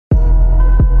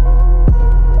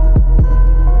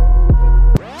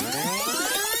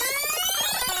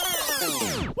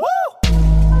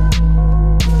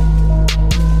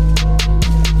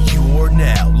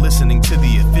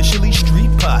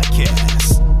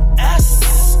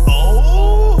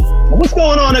What's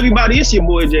going on, everybody? It's your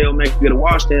boy J Omega, the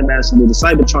Washington Ambassador, the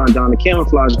Cybertron Don, the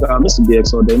Camouflage God, Mr.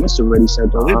 DX all day, Mr. Ready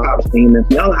Cento, Hip Hop Fiend, and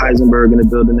Fiona Heisenberg in the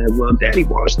building as well. Daddy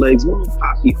Wash Legs, Little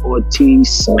Poppy Ortiz,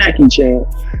 Smacky Chan,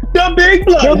 the Big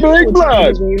Blood. The Big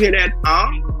Blood. When you hear that,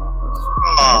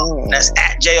 that's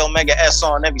at J Omega S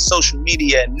on every social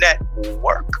media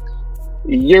network.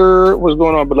 What's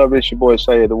going on, beloved? It's your boy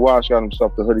Sayed the Wash. Got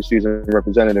himself the hoodie season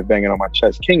representative banging on my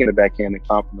chest. King in the backhand and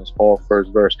compliments all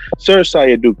first verse. Sir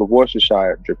Sayed Duke of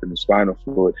Worcestershire, dripping the spinal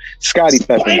fluid. Scotty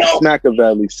Pepper,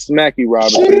 Smackavelli, Smacky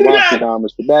Robinson,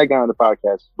 Nostradamus, the bad guy on the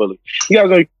podcast, Bully. You guys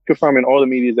know you can find me in all the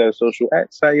medias that are social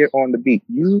at Sayed on the beat.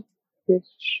 You bitch.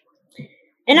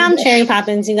 And I'm Cherry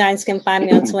Poppins. You guys can find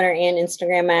me on Twitter and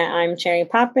Instagram at I'm Cherry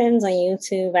Poppins, on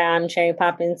YouTube at I'm Cherry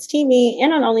Poppins TV,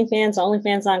 and on OnlyFans,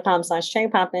 onlyfans.com/Cherry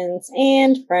Poppins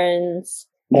and friends.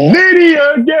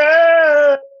 Video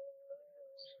game!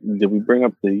 Did we bring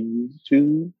up the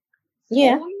YouTube?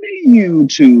 Yeah.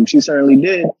 YouTube. She certainly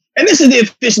did. And this is the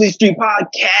Officially Street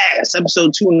Podcast,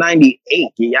 episode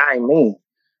 298. Yeah, I mean.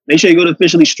 Make sure you go to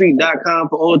officiallystreet.com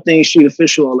for all things Street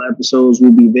Official. All the episodes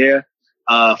will be there.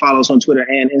 Follow us on Twitter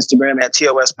and Instagram at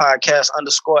TOS Podcast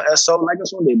 _SO. Like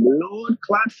us on the Lord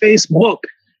Clot Facebook.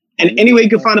 And anyway you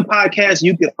can find a podcast,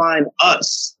 you can find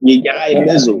us. Your guy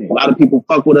Mizzle. A lot of people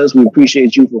fuck with us. We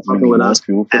appreciate you for fucking with us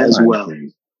as well.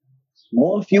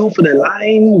 More fuel for the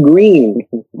lime green.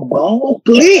 Bomb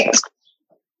please.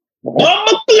 We're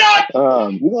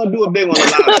gonna do a big one on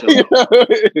live show.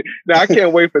 No, I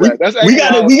can't wait for that. We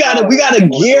gotta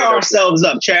gear ourselves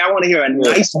up. Cherry, I want to hear a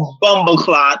nice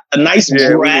bumbleclot, a nice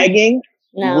dragging,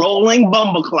 rolling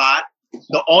bumbleclot.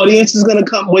 The audience is gonna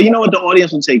come. Well, you know what? The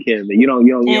audience will take care of it. You don't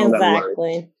gotta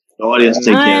worry. The audience will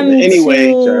take care of it.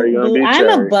 Anyway, Cherry, I'm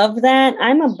above that.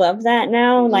 I'm above that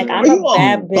now. Like I'm a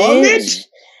bad bitch.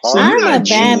 So I'm a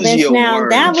bad bitch now. Words.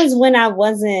 That was when I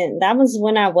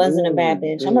wasn't a bad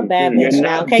bitch. I'm a bad bitch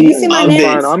now. Okay, you see my name?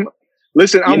 I'm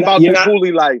about to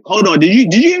fully like. Hold on. Did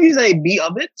you even say be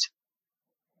of it?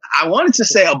 I wanted to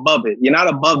say above it. You're not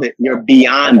above it. You're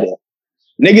beyond it.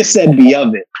 Nigga said be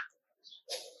of it.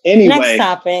 Anyway. Next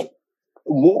topic.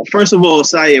 First of all,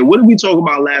 Sayed, what did we talk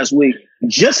about last week?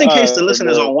 Just in case the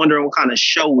listeners are wondering what kind of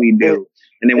show we do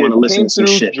and they want to listen to some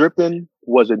shit. Dripping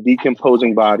was a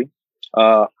decomposing body.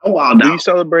 Wow, do you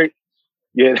celebrate?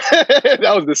 Yeah,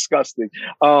 that was disgusting.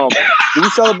 Do we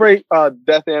celebrate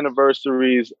death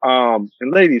anniversaries? And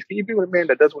ladies, can you be with a man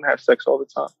that doesn't want to have sex all the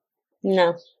time?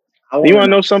 No. You want to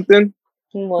know something?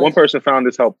 What? One person found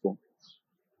this helpful.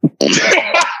 Yo,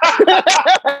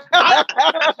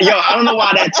 I don't know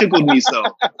why that tickled me so,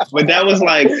 but that was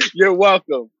like, you're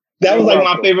welcome. That was like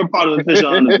my favorite part of the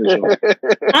official unofficial.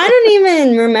 I don't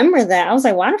even remember that. I was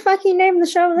like, why the fuck you named the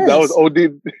show this? That was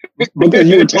OD. Because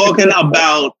you were talking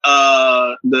about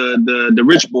the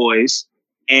Rich Boys,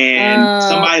 and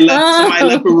somebody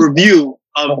left a review,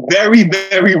 a very,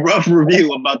 very rough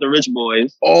review about the Rich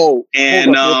Boys. Oh,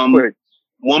 and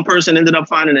one person ended up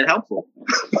finding it helpful.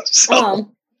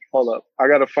 Hold up. I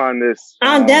got to find this.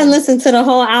 I done listened to the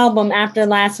whole album after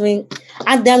last week.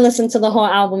 I done listened to the whole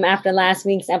album after last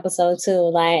week's episode too.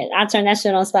 Like I turned that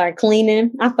shit on, started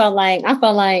cleaning. I felt like cause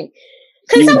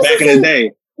back in the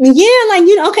day. Yeah, like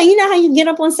you know how you get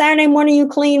up on Saturday morning, you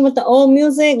clean with the old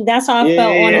music? That's how I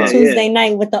felt on a Tuesday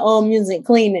night with the old music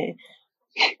cleaning.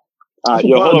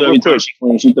 Yo, hold on real quick.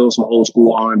 She throws some old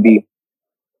school R&B.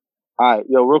 All right,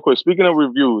 yo, real quick. Speaking of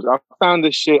reviews, I found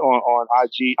this shit on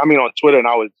on Twitter, and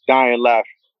I was dying laughing.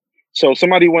 So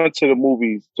somebody went to the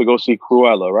movies to go see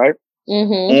Cruella, right?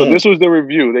 Mm-hmm. So this was the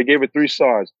review. They gave it 3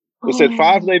 stars. It said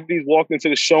 5 ladies walked into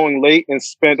the showing late and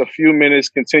spent a few minutes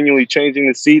continually changing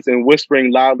the seats and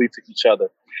whispering loudly to each other.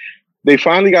 They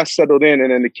finally got settled in,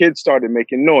 and then the kids started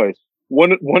making noise.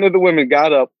 One of the women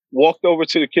got up, walked over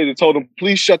to the kids, and told them,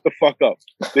 "Please shut the fuck up."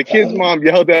 The kid's mom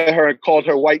yelled at her and called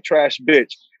her white trash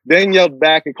bitch. Then yelled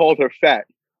back and called her fat.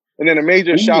 And then a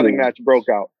major shouting match broke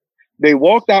out. They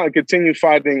walked out and continued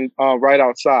fighting right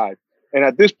outside. And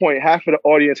at this point, half of the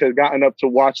audience had gotten up to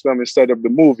watch them instead of the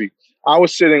movie. I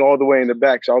was sitting all the way in the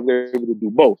back, so I was able to do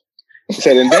both. He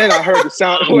said, and then I heard the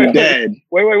sound. Wait.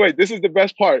 This is the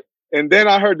best part. And then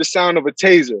I heard the sound of a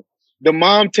taser. The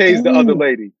mom tased the other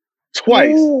lady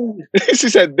twice. She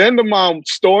said, then the mom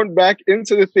stormed back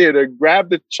into the theater,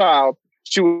 grabbed the child.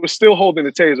 She was still holding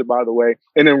the taser, by the way,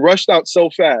 and then rushed out so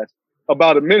fast.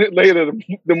 About a minute later,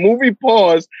 the movie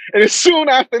paused, and as soon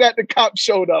after that, the cops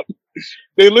showed up.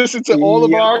 They listened to all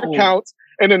of our accounts,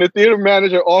 and then the theater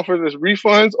manager offered us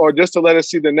refunds or just to let us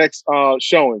see the next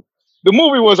showing. The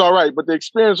movie was all right, but the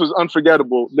experience was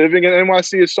unforgettable. Living in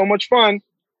NYC is so much fun.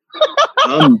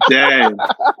 I'm dead.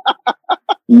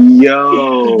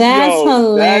 Yo, That's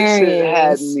hilarious. That shit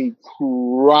had me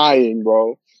crying,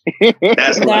 bro.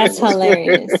 That's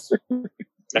hilarious.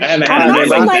 I'd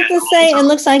also like to say it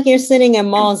looks like you're sitting in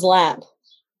Maul's lap.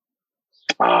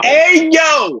 Hey,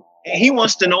 yo! And he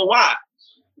wants to know why.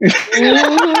 And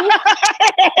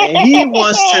he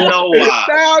wants to know why.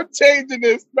 Now I'm changing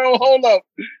this. No, hold up.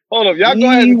 Y'all go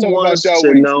ahead and talk about y'all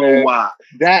weeks, know man. Why.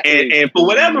 That and for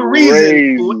whatever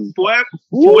crazy. reason, for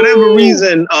whatever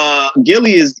reason,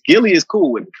 Gilly is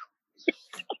cool with it.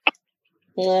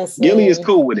 Listen. Gilly is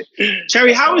cool with it.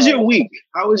 Cherry, how was your week?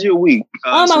 How was your week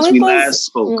since we last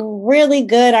spoke? Really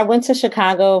good. I went to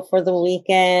Chicago for the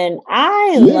weekend.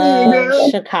 I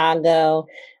love Chicago.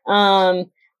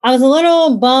 I was a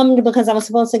little bummed because I was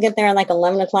supposed to get there at like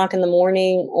 11 o'clock in the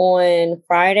morning on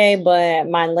Friday, but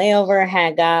my layover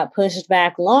had got pushed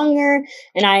back longer,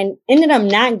 and I ended up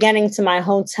not getting to my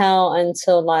hotel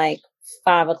until like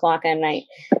 5 o'clock at night.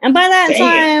 And by that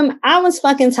time, I was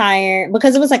fucking tired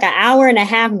because it was like an hour and a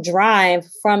half drive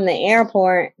from the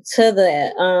airport to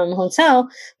the hotel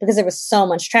because there was so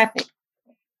much traffic.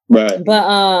 Right.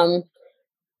 But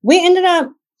we ended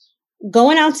up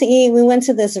going out to eat. We went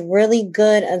to this really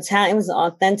good Italian, it was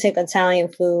authentic Italian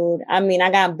food. I mean, I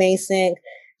got basic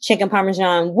chicken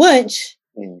parmesan, which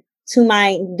to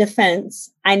my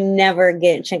defense, I never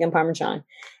get chicken parmesan.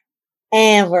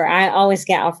 Ever. I always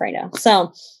get Alfredo.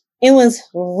 So it was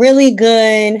really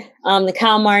good. The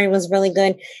calamari was really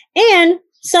good. And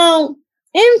so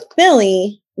in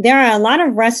Philly, there are a lot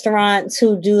of restaurants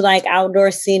who do like outdoor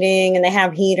seating and they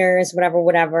have heaters,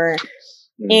 whatever.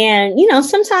 And, you know,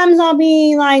 sometimes I'll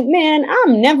be like, man,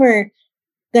 I'm never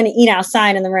going to eat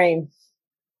outside in the rain.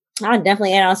 I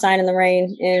definitely ate outside in the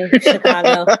rain in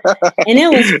Chicago. And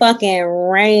it was fucking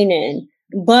raining.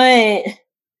 But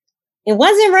it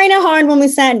wasn't raining hard when we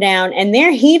sat down. And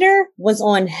their heater was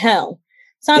on hell.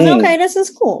 So I was like, okay, this is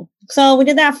cool. So we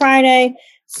did that Friday.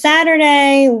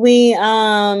 Saturday, we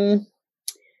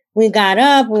got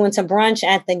up, we went to brunch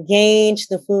at the Gauge.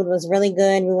 The food was really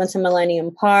good. We went to Millennium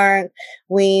Park.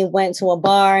 We went to a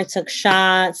bar, took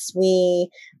shots. We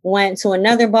went to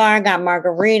another bar, got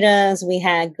margaritas. We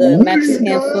had good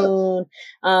Mexican food.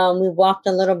 We walked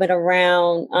a little bit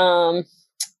around,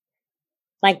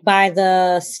 like by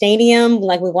the stadium.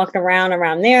 Like we walked around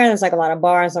there. There's like a lot of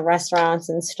bars and restaurants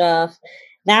and stuff.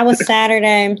 That was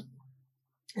Saturday.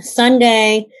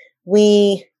 Sunday,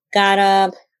 we got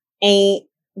up, ate.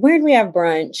 Where did we have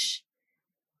brunch?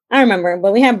 I remember,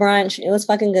 but we had brunch. It was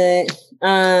fucking good.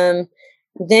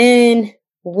 Then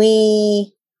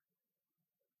we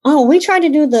tried to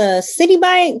do the city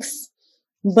bikes,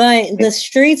 but the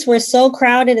streets were so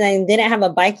crowded and they didn't have a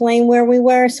bike lane where we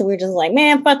were. So we were just like,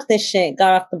 man, fuck this shit.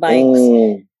 Got off the bikes.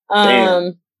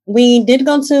 We did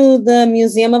go to the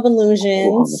Museum of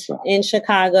Illusions in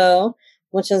Chicago,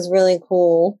 which was really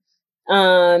cool.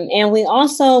 And we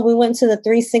went to the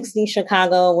 360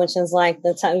 Chicago, which is like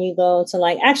the time you go to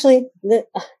like, actually, can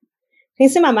you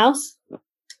see my mouse?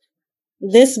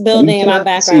 This building in my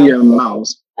background. See your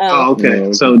mouse. Oh, okay.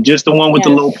 Yeah. So just the one with the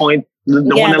low point, the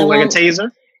one that looked like a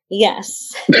taser?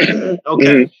 Yes.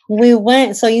 Okay. We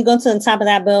went, so you go to the top of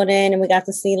that building and we got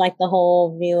to see like the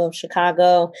whole view of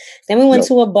Chicago. Then we went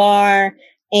to a bar,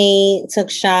 ate, took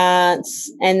shots,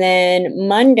 and then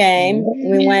Monday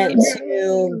we went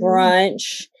to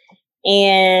brunch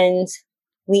and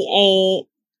we ate.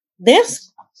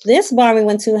 This bar we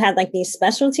went to had like these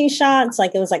specialty shots,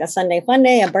 like it was like a Sunday fun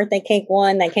day, a birthday cake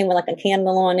one that came with like a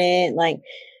candle on it, like.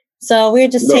 So we were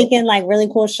just taking like really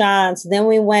cool shots. Then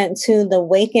we went to the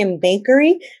Waken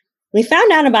Bakery. We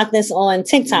found out about this on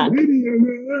TikTok,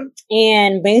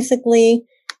 and basically,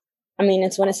 I mean,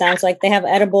 it's what it sounds like. They have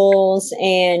edibles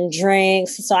and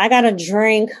drinks. So I got a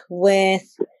drink with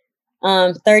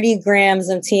 30 grams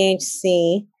of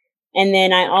THC. And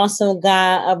then I also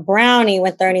got a brownie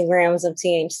with 30 grams of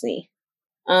THC.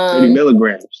 30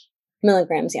 milligrams.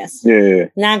 Milligrams, yes. Yeah.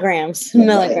 Not grams.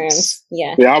 Milligrams.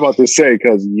 Yeah. Yeah, I'm about to say,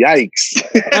 because yikes.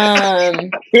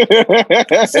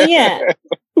 So yeah.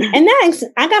 And next,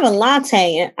 I got a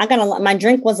latte. My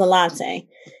drink was a latte.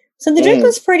 So the drink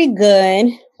was pretty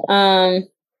good.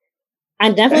 I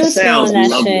definitely was feeling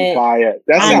that shit. Fire.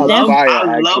 That sounds fire.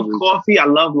 I love coffee. I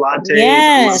love lattes.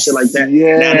 Yes. Shit like that.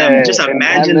 Yeah. Now, just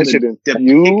imagine the pick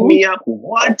me up.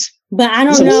 What? But I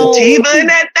don't Some know. sativa in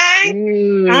that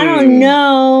thing? I don't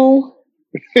know.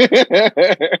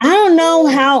 I don't know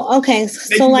how. Okay,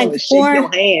 so like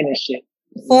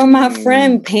for my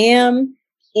friend Pam,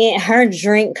 her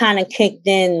drink kind of kicked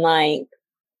in like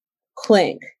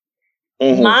quick.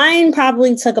 Mine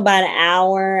probably took about an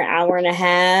hour and a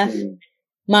half.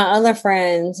 My other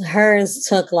friends, hers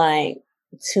took like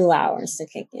 2 hours to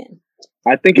kick in.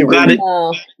 I think it really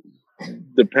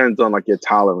depends on like your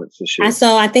tolerance and shit.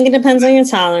 So I think it depends on your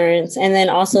tolerance, and then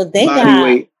also they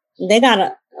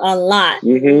got a lot of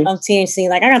THC.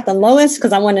 Like I got the lowest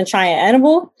because I wanted to try an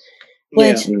edible,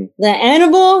 which the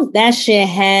edible, that shit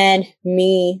had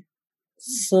me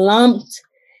slumped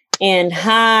and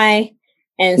high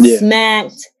and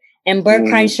smacked. And Bert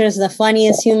Kreischer's the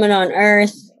funniest human on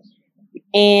earth.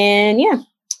 And yeah,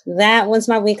 that was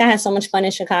my week. I had so much fun in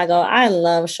Chicago. I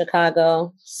love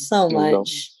Chicago so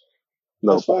much.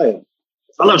 That's fine.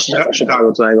 I love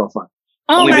Chicago, so I ain't gonna find.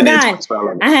 Oh my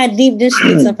God. I had deep dish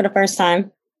pizza for the first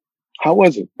time. How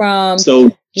was it? From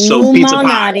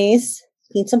Malnati's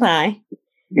Pizza Pie.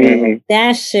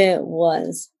 That shit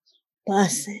was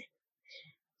bussin'.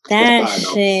 That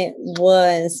shit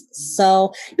was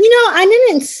so... I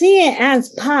didn't see it as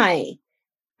pie.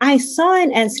 I saw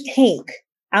it as cake.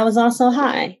 I was also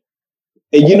high.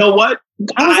 And you know what?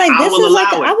 I was like, this is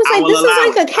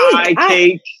like a cake. Pie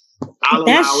cake.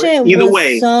 That shit either was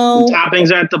way, so... the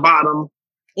toppings are at the bottom.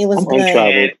 It was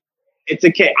good. It's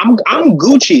a cake. I'm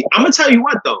Gucci. I'm gonna tell you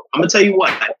what though.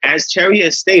 As Cherry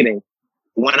is stating,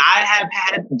 when I have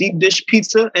had deep dish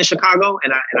pizza in Chicago,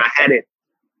 and I had it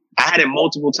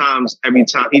multiple times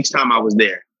each time I was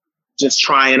there, just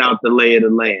trying out the lay of the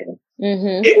land.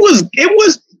 It was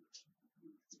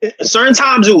certain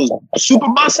times it was super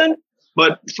bussin',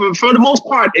 but for the most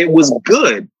part it was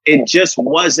good. It just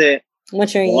wasn't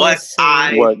what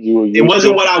I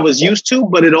was used to,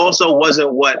 but it also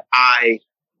wasn't what I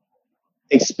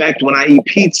expect when I eat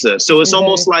pizza. So it's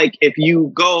almost like if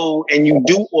you go and you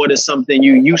do order something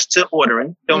you used to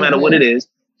ordering, don't matter what it is,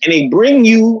 and they bring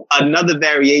you another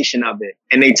variation of it,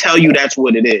 and they tell you that's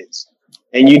what it is,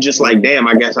 and you just like, damn,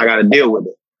 I guess I got to deal with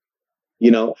it,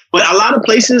 But a lot of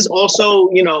places also,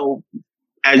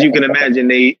 as you can imagine,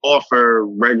 they offer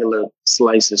regular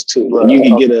slices too. Like you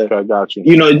can get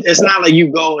it's not like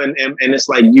you go and it's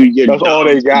like you're that's all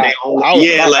they got.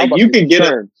 You can get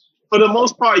for the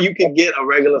most part, you can get a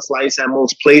regular slice at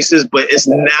most places, but it's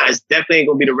definitely ain't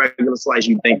gonna be the regular slice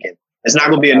you thinking. It's not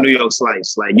gonna be a New York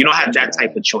slice. Like you don't have that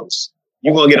type of choice.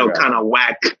 You're gonna get a kind of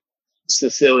whack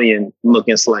Sicilian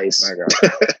looking slice.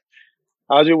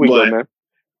 How's your week go, man?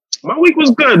 My week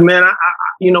was good, man.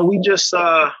 We just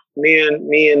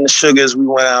me and the Sugars, we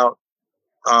went out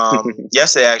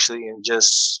yesterday actually, and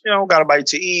just got a bite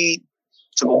to eat,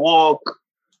 took a walk,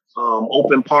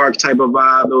 open park type of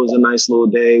vibe. It was a nice little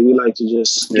day. We like to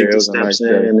just get the steps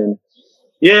in, and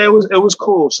it was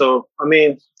cool. So I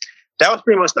mean, that was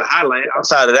pretty much the highlight.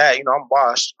 Outside of that, I'm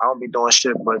washed. I don't be doing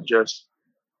shit but just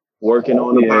working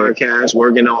on the podcast,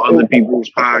 working on other people's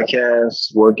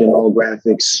podcasts, working on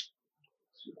graphics.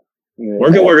 Yeah.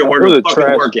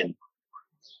 Working.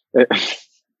 It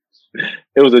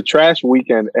was a trash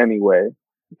weekend anyway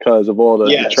because of all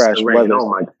the trash weather. Oh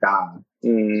my God.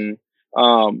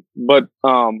 But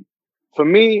for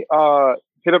me,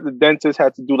 hit up the dentist,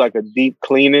 had to do like a deep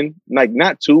cleaning, like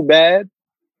not too bad,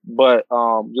 but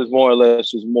just more or less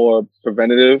just more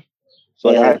preventative. So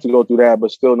I had to go through that,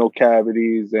 but still no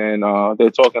cavities. And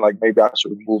they're talking like maybe I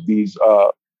should remove these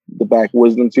the back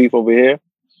wisdom teeth over here.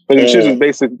 But the shit is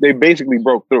they basically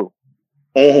broke through.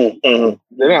 They're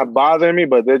not bothering me,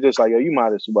 but they're just like, you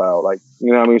might as well. Like,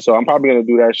 you know what I mean? So I'm probably gonna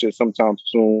do that shit sometime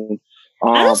soon.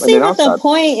 I don't see what the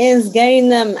point is getting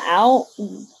them out.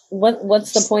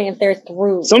 What's the point if they're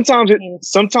through? Sometimes it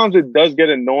does get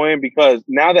annoying because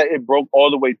now that it broke all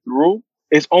the way through,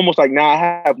 it's almost like now I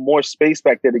have more space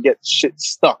back there to get shit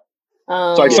stuck.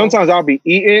 So like sometimes I'll be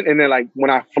eating and then like when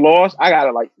I floss, I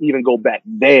gotta like even go back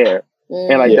there.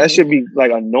 And like that should be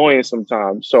like annoying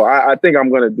sometimes. So I think I'm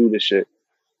gonna do this shit.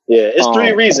 Yeah, it's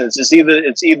three reasons. It's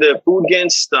either food getting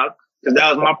stuck, because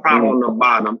that was my problem on the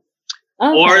bottom,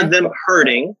 or them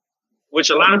hurting, which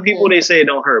a lot of people they say it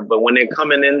don't hurt, but when they're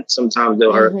coming in, sometimes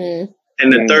they'll hurt.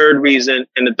 And the third reason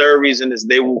is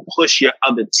they will push your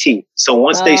other teeth. So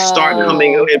once they start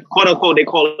coming, quote unquote, they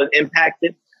call it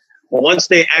impacted. Once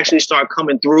they actually start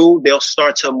coming through, they'll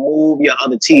start to move your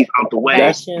other teeth out the way.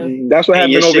 That's what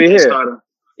happened over here.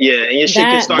 And your shit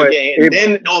can start getting.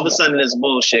 Then all of a sudden, there's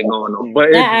bullshit going on. But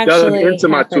it dug into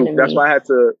my tooth. That's why I had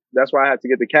to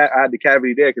get I had the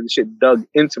cavity there because the shit dug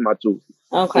into my tooth.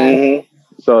 Okay.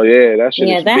 So that shit.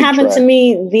 Yeah, that happened to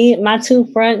me. My two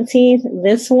front teeth.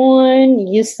 This one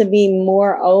used to be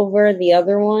more over the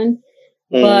other one.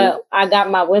 But I got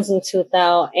my wisdom tooth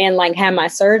out and like had my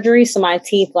surgery, so my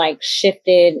teeth like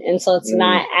shifted, and so it's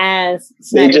not as.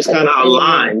 They just kind of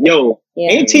align.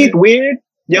 Ain't teeth weird?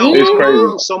 It's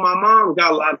crazy. So my mom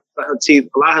got a lot of her teeth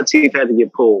had to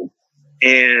get pulled,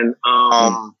 and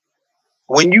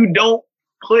when you don't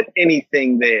put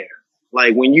anything there,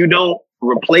 like when you don't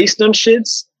replace them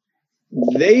shits,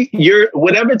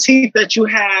 whatever teeth that you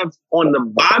have on the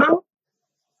bottom,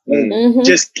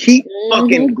 just keep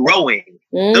fucking growing.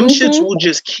 Them shits will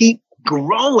just keep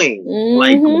growing.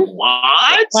 Like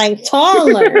what? Like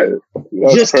taller.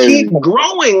 Just keep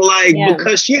growing,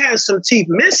 because she has some teeth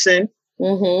missing,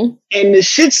 and the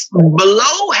shits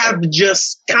below have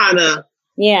just kind of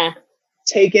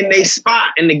taken their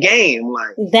spot in the game.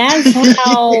 Like that's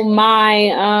how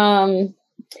my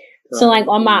so like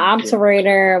on my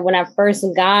obturator when I first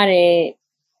got it,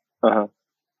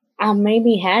 I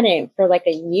maybe had it for like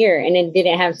a year and it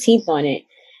didn't have teeth on it.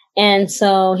 And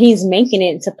so he's making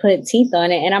it to put teeth on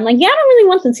it. And I'm like, yeah, I don't really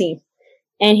want the teeth.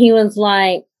 And he was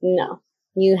like, no,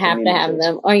 you have to have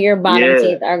them or your bottom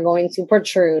teeth are going to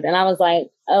protrude. And I was like,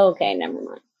 okay, never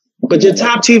mind. But your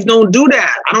top teeth don't do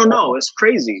that. I don't know. It's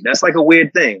crazy. That's like a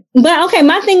weird thing. But okay,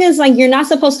 my thing is like, you're not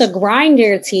supposed to grind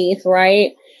your teeth,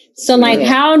 right? So like,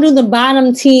 how do the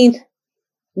bottom teeth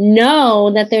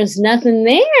know that there's nothing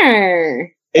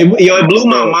there? It blew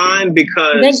my mind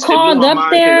because they called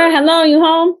up there. Hello, you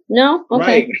home? No,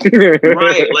 okay,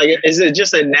 right. Like, is it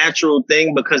just a natural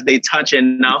thing because they touch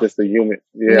enough? Just a human,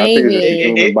 maybe. I think it's a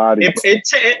human body.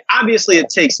 Obviously, it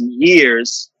takes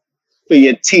years for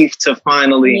your teeth to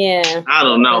finally. Yeah, I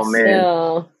don't know, man.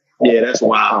 Still. Yeah, that's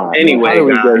wild. Anyway,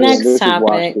 guys, next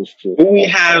topic. Do we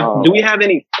have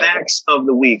any facts of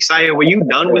the week? Sire, were you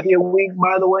done with your week,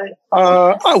 by the way?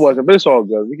 I wasn't, but it's all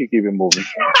good. We can keep it moving.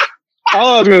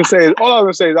 All I was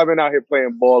gonna say is I've been out here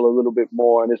playing ball a little bit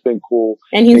more, and it's been cool.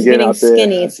 And he's getting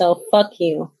skinny, so fuck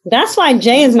you. That's why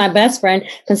Jay is my best friend,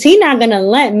 because he's not gonna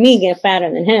let me get fatter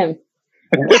than him.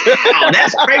 Wow,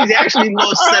 that's crazy. I actually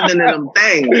lost 7 of them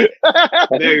things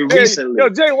very recently. Yo,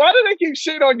 Jay, why do they keep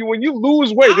shit on you when you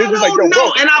lose weight? They're just like, yo,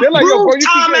 bro. And I proved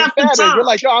time after time. You're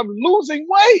like, yo, I'm losing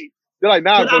weight. They're like,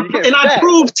 nah, bro, you can't. And I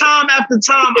proved time after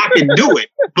time I can do it.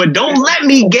 But don't let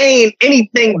me gain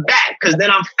anything back, because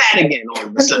then I'm fat again all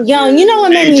of a sudden. Yo, you know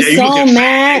what made me so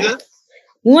mad?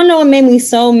 You want to know what made me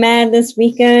so mad this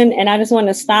weekend? And I just want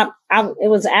to stop. It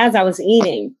was as I was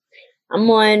eating. I'm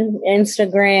on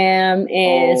Instagram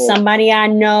and somebody I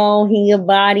know, he a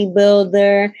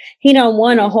bodybuilder. He done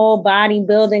won a whole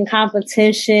bodybuilding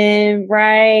competition,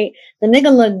 right? The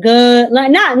nigga look good.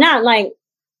 Like not like,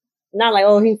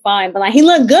 oh, he fine, but like he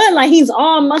looked good. Like he's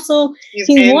all muscle.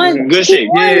 He won good shit.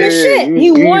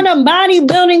 He won a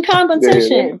bodybuilding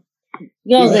competition.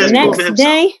 Yo, the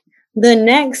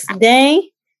next day,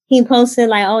 he posted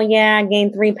like, oh yeah, I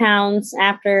gained 3 pounds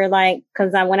after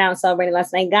because I went out and celebrated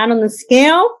last night. Got on the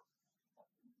scale.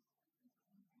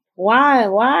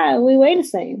 Why we weigh the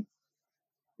same?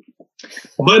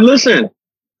 But listen,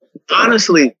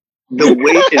 honestly, the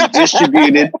weight is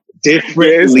distributed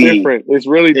differently. It's different. It's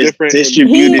really different.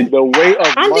 Distributed. The weight of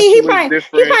I think he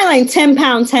probably like 10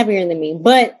 pounds heavier than me.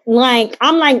 But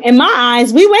I'm like, in my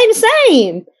eyes, we weigh the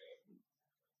same.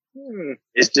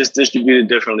 It's just distributed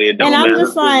differently. It don't matter. I'm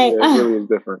just like, it really is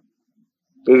different.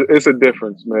 It's a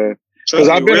difference, man. Because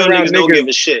I've been around niggas. Don't give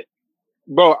a shit,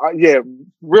 bro.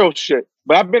 Real shit.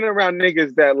 But I've been around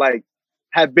niggas that like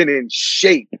have been in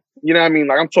shape. You know what I mean?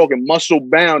 Like I'm talking muscle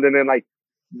bound, and then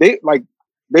they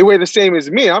weigh the same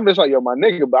as me. I'm just like, yo, my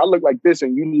nigga, but I look like this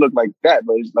and you look like that.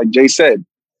 But it's like Jay said,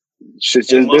 shit's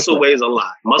just muscle different. weighs a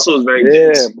lot. Muscle is very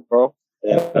dense. Yeah, bro.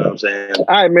 You know what I'm saying? All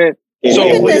right, man. So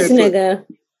look at this nigga.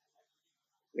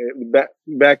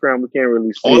 Background we can't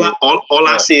really see. All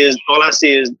I see is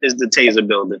the taser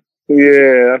building.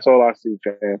 Yeah, that's all I see,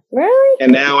 man. Really?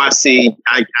 And now I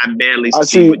barely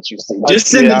see what you see. Just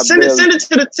send it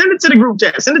to the group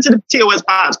chat. Send it to the TOS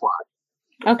Pod Squad.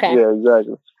 Okay. Yeah,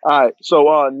 exactly. All right.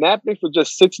 So napping for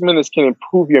just 6 minutes can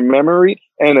improve your memory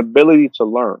and ability to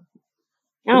learn.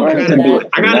 I gotta do it.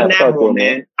 I gotta nap more,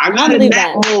 man. I gotta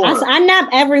nap more. I nap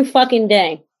every fucking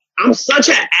day. I'm such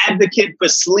an advocate for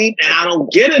sleep, and I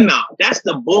don't get enough. That's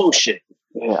the bullshit.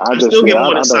 Yeah, I still get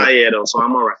more than Syed, though, so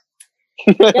I'm all right.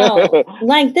 Yo,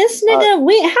 like this nigga,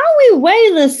 how we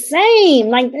weigh the same?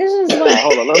 Like this is what I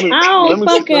don't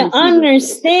fucking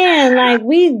understand. Like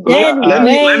we dead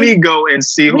weight. Let me go and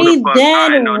see who the fuck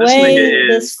I know this nigga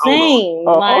is. The same.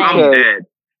 I'm dead.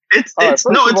 It's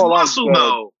muscle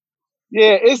though.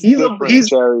 Yeah, he's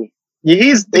Cherry.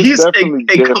 He's a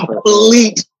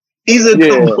complete. He's a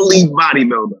complete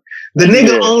bodybuilder. The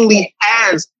nigga only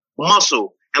has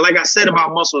muscle. And like I said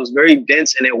about muscle, it's very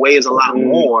dense and it weighs a lot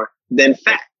more than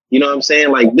fat. You know what I'm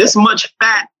saying? Like this much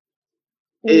fat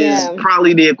is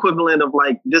probably the equivalent of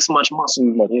like this much muscle.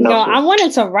 You know? Yo, I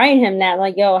wanted to write him that.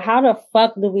 Like, yo, how the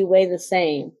fuck do we weigh the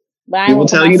same? But I will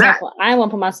tell you that. I won't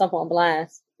put myself on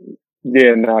blast.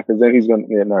 Yeah, because then he's gonna.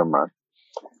 Yeah, never mind.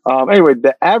 Anyway,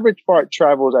 the average fart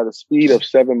travels at a speed of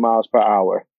 7 miles per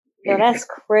hour. Yo, that's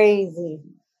crazy.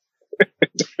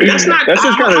 That's not.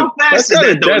 How fast is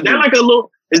that though? Is that like a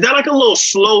little? Is that like a little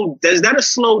slow? Is that a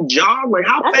slow jog? Like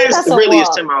how fast really is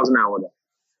 10 miles an hour? Though?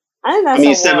 I think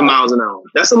that's 7 miles an hour.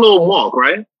 That's a little walk,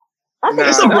 right? I think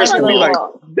that's a brisk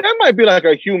walk. That might be like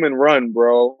a human run,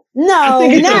 bro. No, I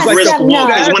think it's a brisk walk.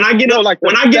 Because No. when I get on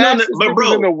the, but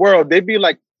bro, in the world, they'd be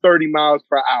like 30 miles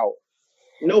per hour.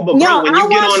 No, but bro, when you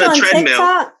get on a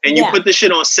treadmill and you put the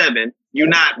shit on 7, you're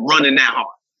not running that hard.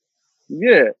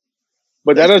 Yeah.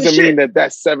 But that doesn't mean that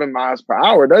that's 7 miles per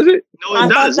hour, does it? No, it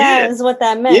does. That is what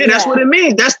that meant. Yeah, that's what it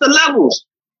means. That's the levels.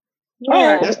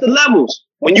 Yeah. That's the levels.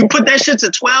 When you put that shit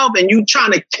to 12 and you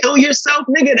trying to kill yourself,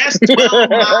 nigga, that's 12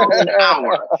 miles an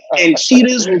hour. And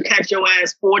cheetahs will catch your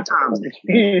ass 4 times.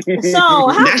 So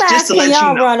how fast can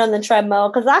y'all run on the treadmill?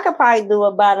 Because I could probably do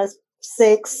about a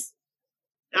 6.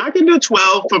 I can do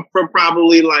 12 for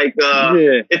probably like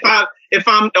if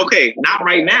I'm okay, not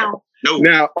right now. No.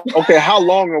 Now, okay, how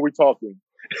long are we talking?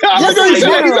 Just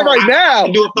right now. I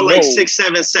can do it for like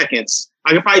 6-7 seconds.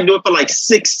 I can probably do it for like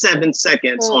 6-7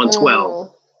 seconds on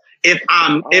 12. If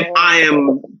I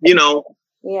am,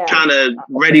 kind of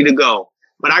ready to go.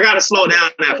 But I gotta slow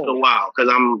down after a while because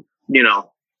I'm,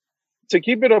 To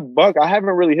keep it a buck, I haven't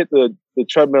really hit the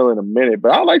treadmill in a minute,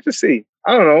 but I'd like to see.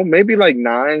 I don't know, maybe like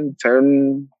 9,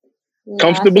 10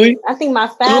 comfortably. I think my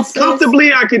fastest.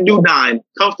 Comfortably, I could do 9.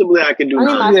 Comfortably, I could do 9.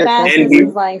 I think my fastest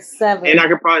is like 7. And I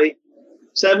could probably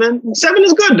 7. 7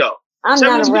 is good though. I'm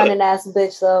not a running ass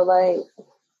bitch though. Like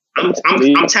I'm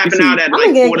tapping out at like 4 to 5 minutes. I'm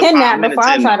gonna get kidnapped before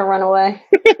I try to run away.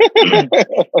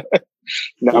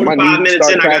 Now, 5 minutes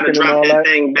in, I gotta drop that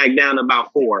thing back down to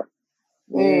about 4.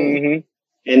 Mm-hmm.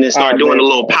 And then start doing a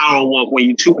little power walk when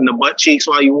you tooting the butt cheeks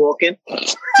while you walking. You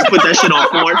put that shit on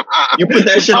 4. You put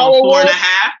that shit on 4.5.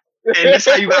 And that's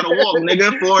how you gotta walk,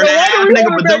 nigga. 4.5,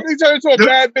 nigga. But don't turn into a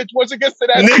bad bitch once it gets to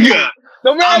that. Nigga.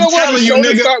 No matter what, the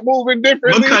shoulders start moving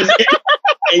differently. Because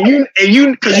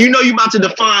you know you about to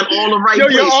define all the right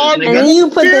places, nigga. And then you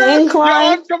put the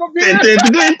incline. Yeah, you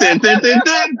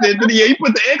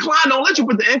put the incline. Don't let you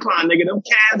put the incline, nigga. Them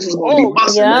calves is gonna be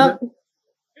busting.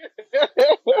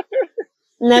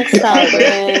 Next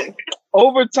topic.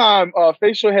 Over time,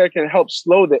 facial hair can help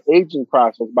slow the aging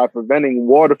process by preventing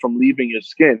water from leaving your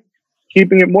skin,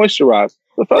 keeping it moisturized.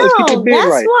 So fellas, keep your beard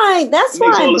right. That's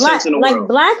why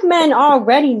black men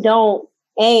already don't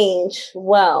age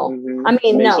well. Mm-hmm. I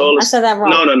mean, I said that wrong.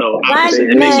 No. Black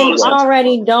men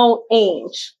already don't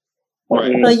age.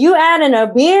 Right. So you adding a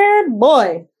beard,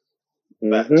 boy.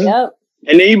 Mm-hmm. Yep.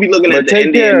 And then you be looking at the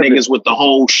Indian niggas with the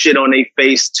whole shit on their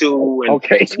face too. And,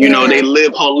 they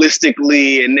live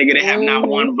holistically and nigga, they have not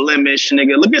one blemish,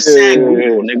 nigga. Look at Sad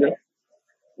Google, nigga.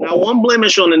 Not one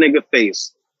blemish on the nigga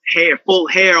face. Full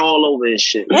hair all over his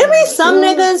shit. There be some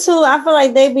niggas who I feel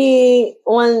like they be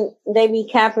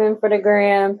capping for the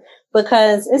gram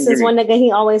because this is one nigga,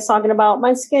 he always talking about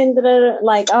my skin,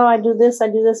 like, oh, I do this,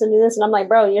 and I'm like,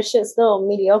 bro, your shit's still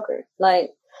mediocre.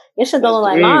 Like, your shit don't look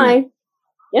like mine.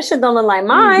 Your shit don't look like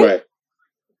mine. Right.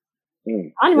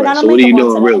 I don't even got no makeup on. What are you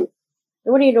doing, really?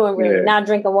 What are you doing, really? Yeah. Not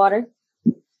drinking water?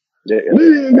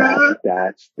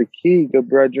 That's the key, good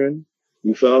brethren.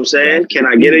 You feel what I'm saying? Can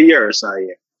I get a year,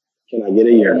 Saya? Can I get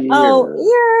a year? Oh,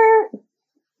 year.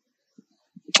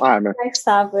 All right, man. Next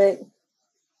topic.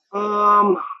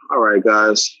 All right,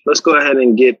 guys. Let's go ahead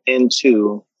and get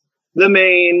into the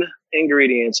main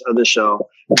ingredients of the show.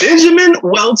 Benjamin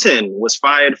Welton was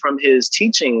fired from his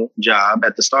teaching job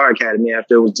at the Star Academy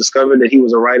after it was discovered that he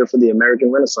was a writer for the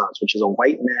American Renaissance, which is a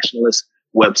white nationalist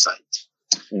website.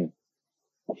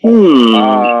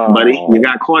 Buddy, you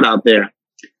got caught out there.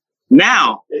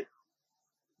 Now,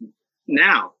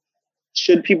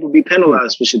 should people be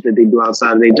penalized for shit that they do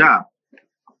outside of their job?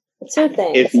 2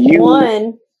 things. If you,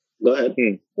 one, go ahead.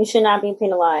 You should not be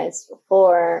penalized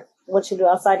for what you do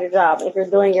outside your job. If you're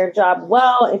doing your job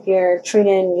well, if you're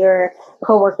treating your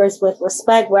coworkers with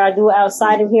respect, what I do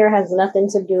outside of here has nothing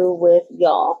to do with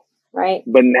y'all, right?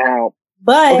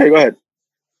 Okay, go ahead.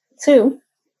 2,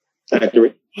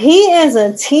 accurate. He is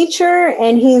a teacher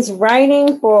and he's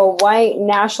writing for a white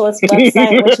nationalist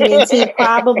website, which means he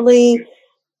probably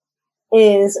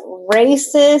is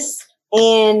racist,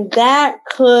 and that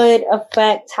could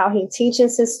affect how he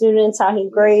teaches his students, how he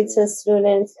grades his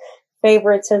students,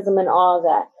 favoritism and all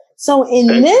that. So in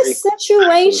this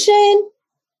situation,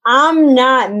 I'm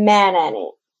not mad at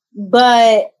it.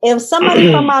 But if somebody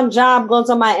from my job goes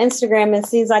on my Instagram and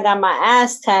sees I got my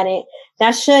ass tatted,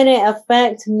 that shouldn't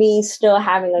affect me still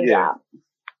having a job.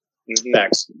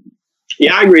 Facts.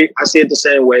 Yeah, I agree. I see it the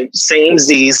same way. Same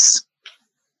Z's.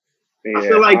 I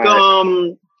feel like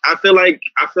I feel like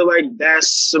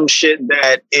that's some shit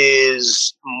that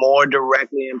is more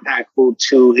directly impactful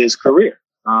to his career.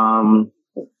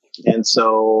 And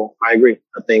so I agree.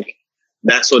 I think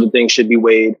that sort of thing should be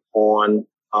weighed on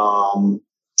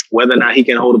whether or not he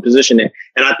can hold a position there.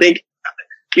 And I think,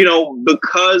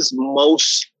 because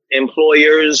most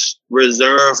employers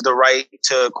reserve the right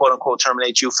to quote unquote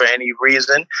terminate you for any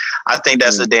reason, I think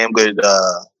that's a damn good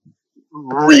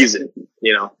reason,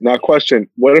 Now, question: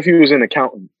 what if he was an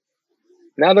accountant?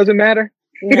 Now does it matter?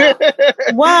 No.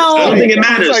 Well, I don't think it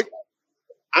matters.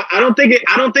 I don't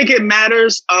think it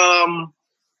matters.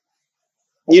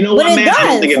 You know but what, it man? does. I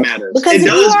don't think it matters. Because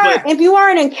if you are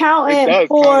an accountant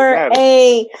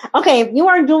if you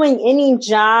are doing any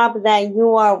job that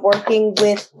you are working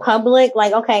with public,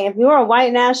 like, okay, if you're a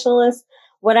white nationalist,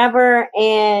 whatever,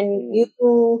 and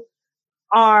you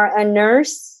are a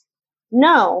nurse,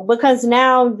 no, because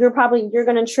now you're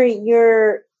going to treat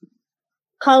your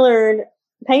colored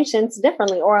patients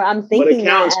differently, or I'm thinking but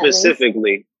accountants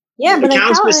specifically. Yeah, but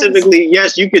accountants specifically,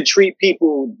 yes, you could treat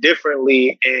people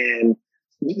differently and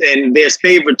there's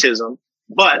favoritism,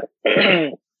 but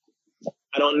I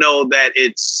don't know that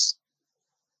it's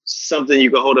something you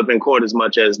can hold up in court as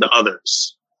much as the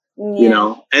others.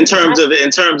 Yeah. In terms of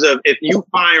if you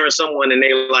fire someone and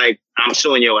they like, I'm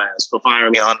suing your ass for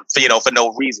firing me for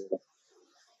no reason.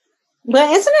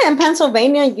 But isn't it in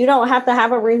Pennsylvania you don't have to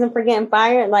have a reason for getting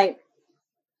fired? Like,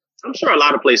 I'm sure a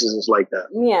lot of places it's like that.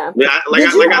 Yeah.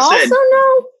 Did you also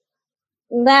know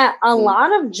that a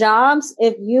lot of jobs,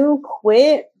 if you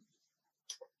quit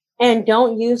and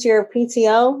don't use your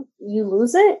PTO, you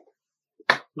lose it?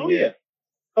 Oh, yeah.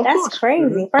 That's crazy.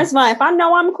 Mm-hmm. First of all, if I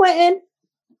know I'm quitting,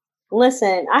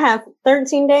 listen, I have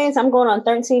 13 days. I'm going on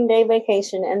 13-day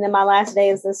vacation, and then my last day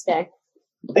is this day.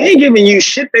 They ain't giving you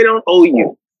shit they don't owe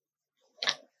you.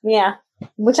 Yeah.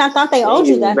 Which I thought they owed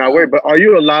you that. Now, wait, but are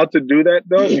you allowed to do that,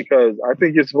 though? Because I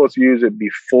think you're supposed to use it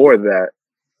before that.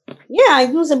 Yeah, I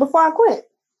use it before I quit.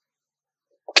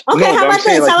 Okay, how about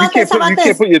this? You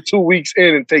can't put your 2 weeks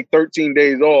in and take 13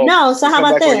 days off. No, so how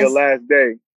about this? On your last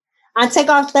day. I take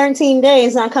off 13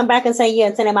 days and I come back and say, yeah,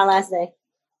 today my last day.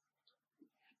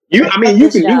 You can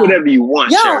do whatever you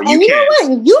want, Sarah. And you know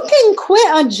what? You can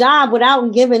quit a job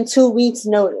without giving 2 weeks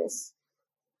notice.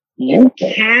 You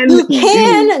can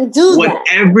do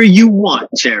whatever you want,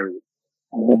 Cherry.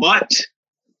 But,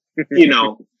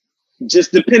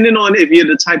 just depending on if you're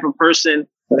the type of person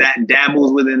that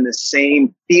dabbles within the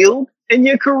same field in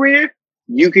your career,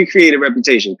 you can create a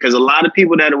reputation. Because a lot of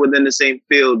people that are within the same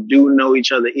field do know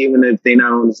each other, even if they're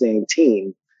not on the same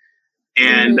team.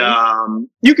 And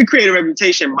you can create a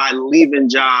reputation by leaving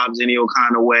jobs any old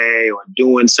kind of way or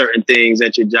doing certain things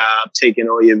at your job, taking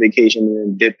all your vacation and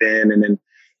then dipping and then,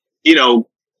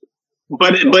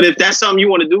 but if that's something you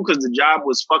want to do because the job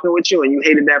was fucking with you and you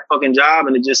hated that fucking job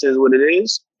and it just is what it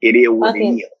is what it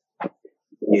is.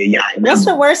 Yeah. What's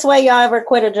the worst way y'all ever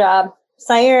quit a job?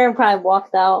 Sayer probably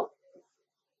walked out.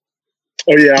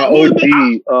 Oh yeah,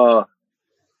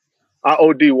 I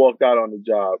OD walked out on the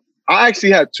job. I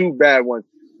actually had 2 bad ones.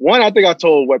 One, I think I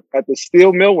told at the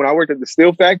steel mill when I worked at the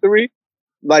steel factory.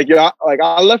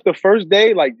 I left the first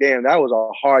day, damn, that was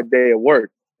a hard day of work.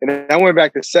 And then I went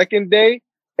back the second day,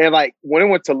 and when it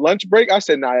went to lunch break, I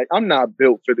said, "Nah, I'm not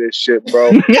built for this shit, bro."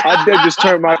 I did just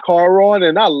turn my car on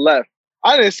and I left.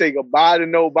 I didn't say goodbye to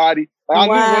nobody. I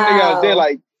knew one nigga out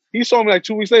there, he saw me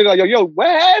 2 weeks later, yo, what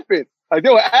happened? They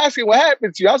were asking what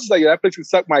happened to you. I was just like, that place can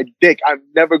suck my dick. I'm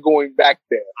never going back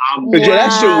there. Because that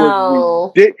shit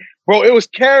was ridiculous. Bro, it was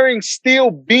carrying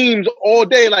steel beams all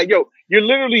day. You're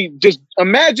literally just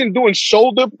imagine doing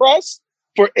shoulder press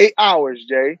for 8 hours,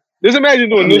 Jay. Just imagine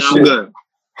doing this shit. Good.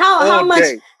 How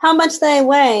much they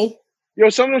weigh? Yo,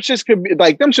 some of them shits could be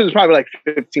them shits is probably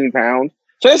 15 pounds.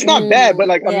 So it's not bad, but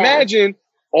imagine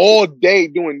all day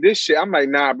doing this shit. I'm like,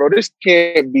 nah, bro, this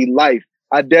can't be life.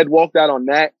 I dead walked out on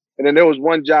that. And then there was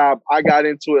one job I got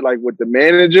into it with the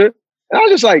manager. And I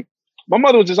was just my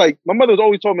mother was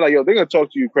always told me yo, they're gonna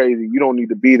talk to you crazy. You don't need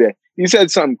to be there. He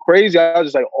said something crazy. I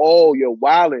was just oh, you're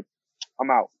wilding. I'm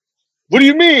out. What do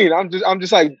you mean? I'm just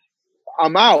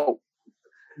I'm out.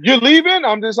 You're leaving?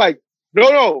 I'm just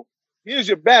no. Here's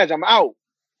your badge. I'm out.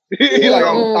 He's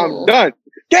I'm done.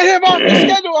 Get him off the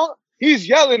schedule. He's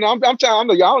yelling. I'm I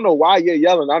don't know why you're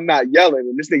yelling. I'm not yelling.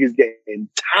 And this nigga's getting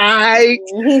tight.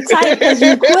 He's tight because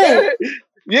you quit.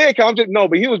 Yeah,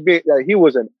 but he was being he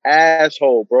was an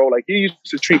asshole, bro. He used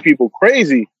to treat people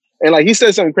crazy. And he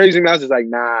said something crazy and I was just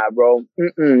nah, bro.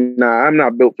 Nah, I'm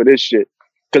not built for this shit.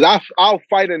 Cause I'll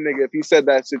fight a nigga if he said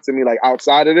that shit to me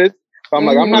outside of this. So I'm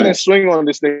I'm not gonna swing on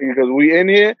this nigga because we in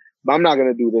here, but I'm not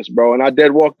gonna do this, bro. And I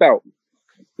dead walked out.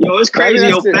 Yo, it's crazy.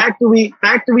 Yo,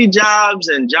 factory jobs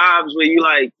and jobs where you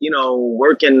like, you know,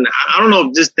 working. I don't know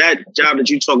if just that job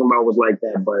that you talking about was like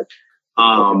that, but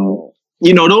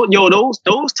you know,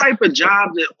 those type of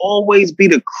jobs that always be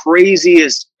the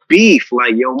craziest beef.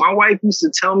 Like, yo, my wife used to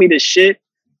tell me the shit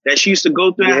that she used to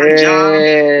go through at her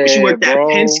job. She worked at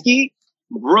Penske,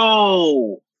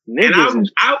 bro. And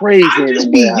I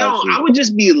would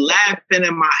just be laughing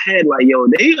in my head like, yo,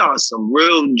 they are some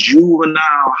real juvenile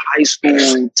high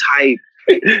school type.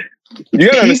 You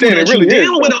gotta understand, it really is.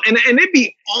 With them, and they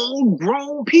be old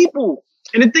grown people.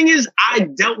 And the thing is, I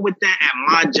dealt with that at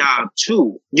my job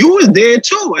too. You was there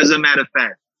too, as a matter of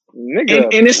fact.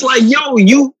 Nigga. And it's like, yo,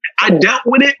 I dealt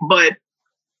with it, but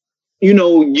you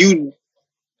know,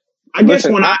 I guess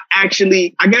when I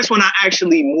actually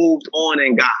moved on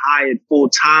and got hired full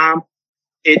time,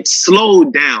 it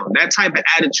slowed down. That type of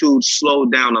attitude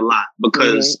slowed down a lot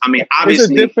because I mean,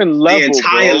 obviously, it's a different level, the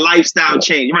entire lifestyle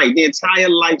changed. Right, the entire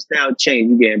lifestyle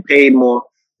changed. You getting paid more.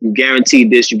 You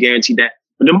guaranteed this. You guaranteed that.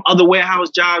 But them other warehouse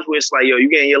jobs where it's like, yo, you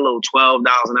getting your little $12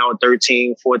 an hour,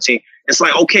 13, 14. It's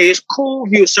like, okay, it's cool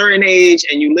if you're a certain age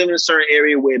and you live in a certain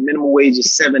area where minimum wage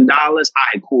is $7. All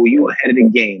right, cool. You ahead of the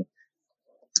game.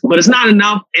 But it's not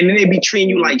enough. And then they be treating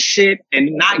you like shit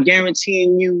and not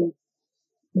guaranteeing you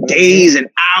days and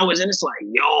hours. And it's like,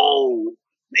 yo,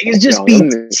 niggas just be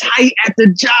tight at the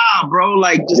job, bro.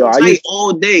 Like, just tight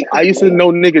all day. I used to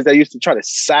know niggas that used to try to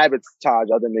sabotage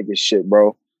other niggas' shit,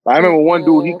 bro. I remember one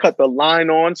dude, he cut the line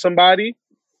on somebody.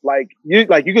 Like you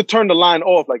could turn the line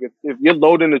off. Like if you're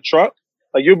loading the truck,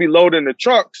 like you'll be loading the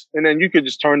trucks and then you could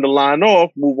just turn the line off,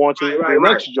 move on to the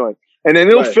next joint. And then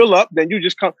it'll fill up. Then you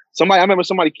just come. I remember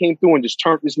somebody came through and just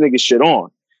turned this nigga shit on.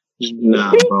 Just,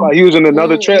 bro. He was in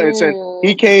another trailer and said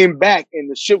he came back and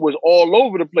the shit was all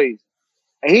over the place.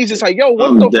 And he's just like, yo,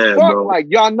 what the fuck? Bro. Like,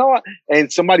 y'all know it.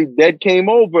 And somebody dead came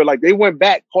over. Like they went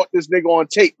back, caught this nigga on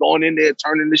tape, going in there,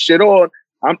 turning the shit on.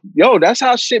 That's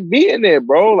how shit be in there,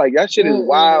 bro. Like that shit is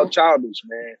wild, childish,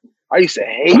 man. I used to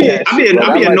hate that.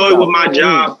 I be annoyed with my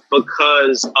job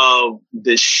because of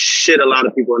the shit a lot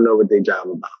of people know what their job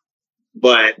about.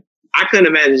 But I couldn't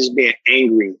imagine just being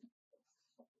angry,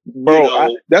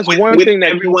 bro. That's one thing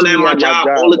that everyone at my job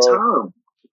all the time.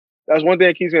 That's one thing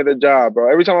that keeps me at the job,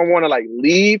 bro. Every time I want to like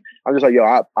leave, I'm just like,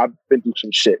 yo, I've been through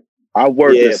some shit. I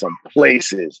worked in some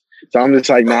places, so I'm just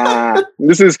like, nah,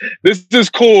 this is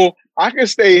cool. I can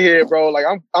stay here, bro. Like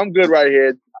I'm good right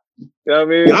here. You know what I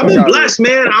mean? I've been blessed,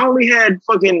 man. I only had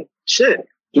fucking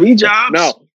 3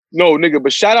 jobs. No, nigga.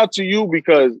 But shout out to you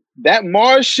because that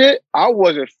Mars shit, I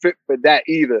wasn't fit for that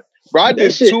either, bro. I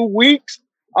did 2 weeks.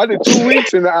 And I told the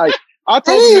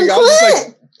nigga, I was just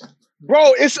like,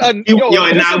 bro, it's a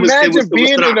imagine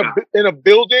being in a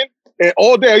building and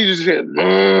all day you just hear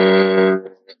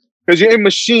because you're in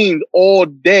machines all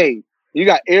day. You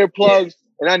got earplugs.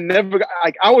 And I never got,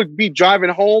 like, I would be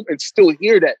driving home and still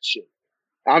hear that shit.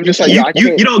 I'm just like,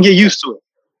 you don't get used to it.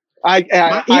 I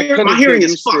couldn't get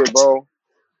used to it, bro.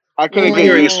 I couldn't get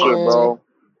used to it, bro.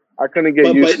 I couldn't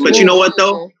get used to it. But you know what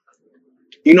though?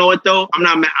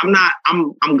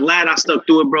 I'm glad I stuck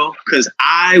through it, bro. Because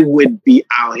I would be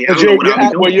out here. I don't know what I'll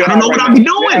be doing. I don't know what I'll be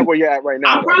doing. Where you're at right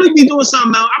now. I'll probably be doing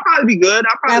something else. I'll probably be good.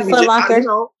 I'll probably be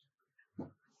Locker.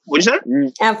 What'd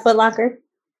you say? At Foot Locker.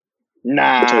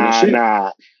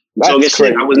 Nah. That's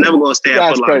crazy. I was never gonna stay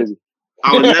at Foot Locker.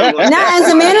 I was never gonna not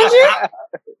as a manager?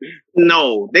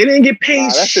 No, they didn't get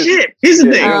paid shit. Here's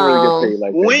the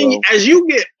thing. As you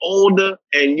get older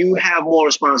and you have more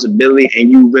responsibility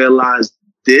and you realize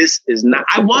this is not...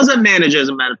 I was a manager, as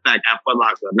a matter of fact, at Foot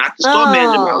Locker. Not the store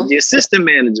manager, but I was the assistant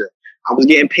manager. I was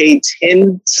getting paid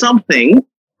 10-something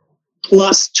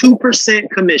plus 2%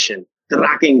 commission.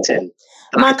 Drackington.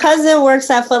 My cousin works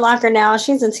at Foot Locker now.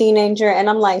 She's a teenager. And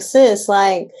I'm like, sis,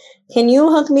 like, can you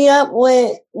hook me up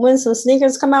when some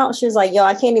sneakers come out? She was like, yo,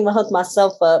 I can't even hook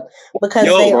myself up because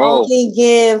they only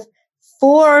give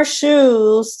 4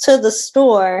 shoes to the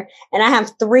store. And I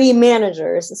have 3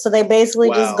 managers. So they basically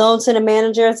just go to the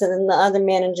managers and then the other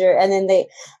manager. And then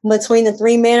between the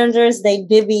 3 managers, they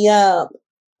divvy up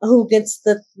who gets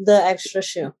the extra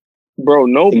shoe. Bro,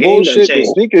 no bullshit. The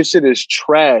sneaker shit is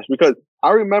trash because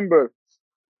I remember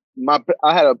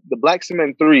I had the Black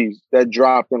Cement 3s that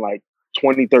dropped in like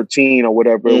 2013 or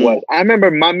whatever it was. I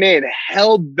remember my man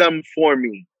held them for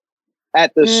me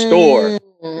at the store.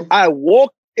 I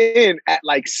walked in at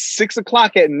like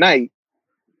 6:00 at night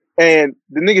and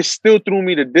the nigga still threw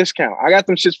me the discount. I got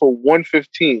them shits for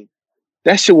 $115.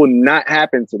 That shit will not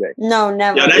happen today. No,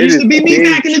 never. Yo, that used to be me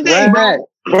back in the day, bro.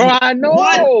 Bro, I know.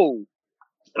 What?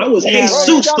 I was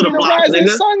Jesus for the block,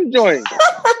 nigga. Sun joint.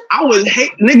 I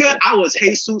I was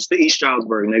Jesus to East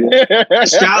Stroudsburg, nigga.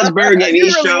 Stroudsburg and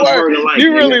East Stroudsburg alike.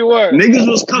 You really were. Niggas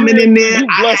was coming in there. You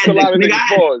blessed a lot of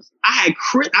niggas. I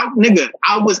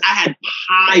had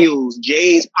piles,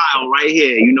 Jay's pile right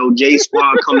here. You know, Jay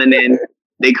Squad coming in.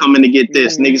 They coming to get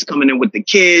this. Niggas coming in with the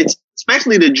kids,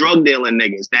 especially the drug dealing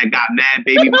niggas that got mad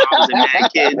baby moms and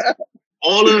mad kids.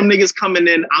 All of them niggas coming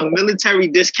in. I'm military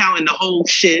discounting the whole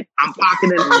shit. I'm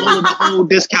pocketing all of the whole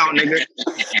discount, nigga.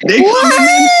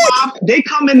 They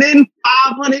coming in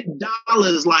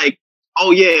 $500 like,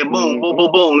 oh yeah, boom, boom,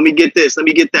 boom, boom. Let me get this. Let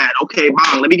me get that. Okay,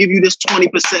 bong. Let me give you this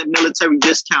 20% military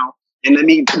discount, and let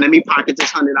me pocket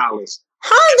this $100.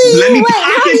 How do you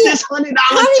this $100?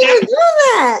 How do you do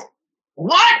that?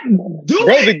 What?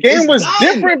 The game was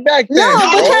different back then.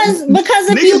 No, because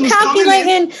if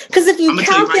you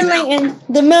calculating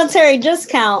the military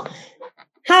discount,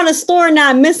 how the store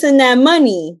not missing that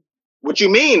money? What you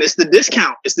mean? It's the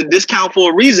discount. It's the discount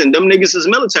for a reason. Them niggas is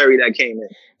military that came in.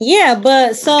 Yeah,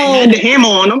 but so they had the hammer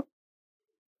on them.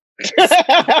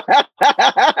 20%.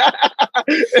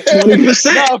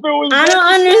 I don't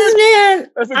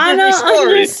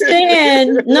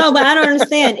understand. No, but I don't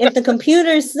understand. If the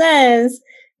computer says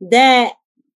that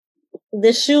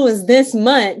the shoe is this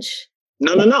much.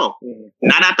 No.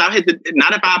 Not after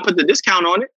not if I put the discount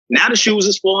on it. Now the shoes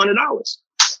is $400.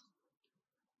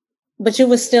 But you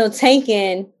were still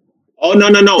taking no.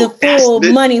 the full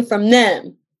money from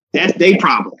them. That's their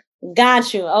problem.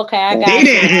 Got you. Okay, I got you. They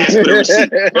didn't ask for the receipt.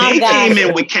 They came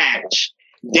in with cash.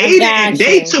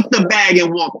 They took the bag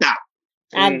and walked out.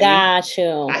 I got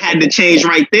you. I had the change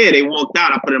right there. They walked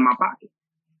out. I put it in my pocket.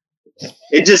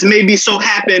 It just maybe so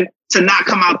happened to not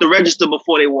come out the register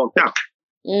before they walked out.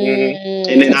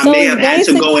 And then I may have had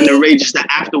to go in the register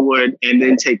afterward and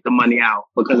then take the money out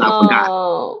because I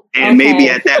forgot. And maybe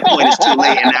at that point it's too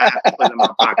late and I have to put it in my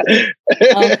pocket.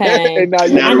 Okay.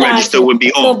 Now the register would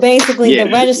be on. So basically the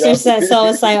register says, so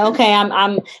it's like, okay,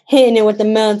 I'm hitting it with the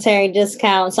military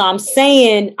discount. So I'm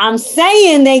saying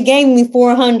they gave me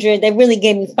 $400. They really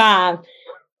gave me $500.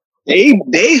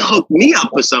 They hooked me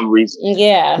up for some reason.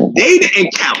 Yeah. They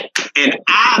didn't count. And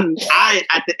I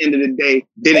at the end of the day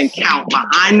didn't count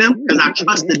behind them because I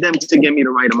trusted them to give me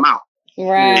the right amount.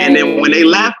 Right. And then when they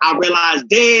left, I realized,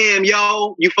 damn,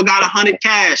 yo, you forgot 100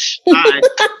 cash. All right.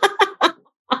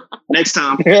 Next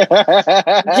time.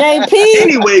 JP.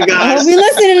 Anyway, guys. I hope you're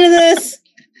listening to this.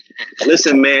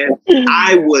 Listen, man.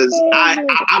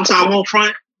 I'm sorry, I won't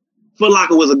front. Foot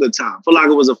Locker was a good time. Foot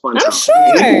Locker was a fun time. I'm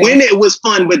sure. When it was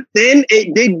fun, but then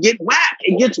it did get whack.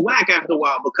 It gets whack after a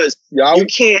while because you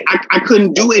can't. I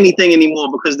couldn't do anything anymore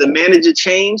because the manager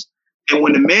changed. And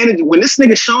when this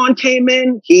nigga Sean came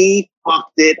in, he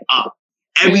fucked it up.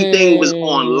 Everything was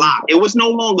on lock. It was no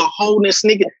longer holding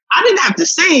sneakers. I didn't have to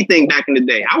say anything back in the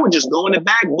day. I would just go in the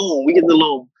back, boom. We get the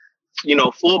little,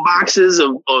 4 boxes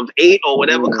of 8 or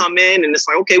whatever come in, and it's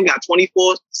like, okay, we got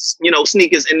 24,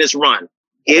 sneakers in this run.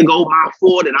 Here go my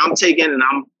 4 that I'm taking, and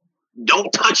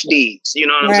don't touch these. You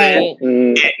know what I'm saying?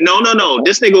 And no.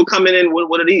 This nigga coming in.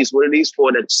 What are these? What are these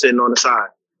 4 that's sitting on the side?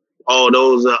 Oh,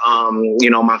 those are,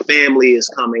 my family is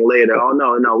coming later. Oh,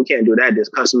 no, we can't do that. There's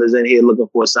customers in here looking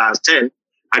for a size 10.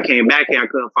 I came back here. I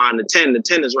couldn't find the 10. The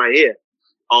 10 is right here.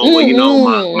 Oh,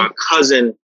 well, my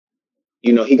cousin,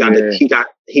 he got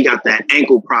that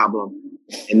ankle problem.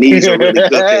 And these are really good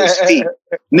for his feet.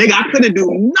 Nigga, I couldn't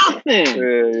do nothing.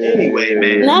 Anyway,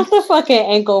 man. Not the fucking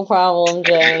ankle problem,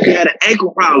 Jay. He had an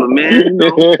ankle problem, man.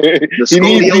 The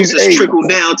scoliosis trickled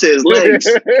down to his legs.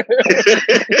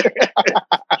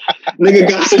 Nigga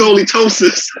got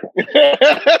ScoliTOEsis.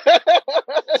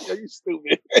 Yo, you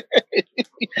stupid.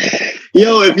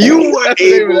 Yo, if you were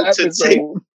able to take...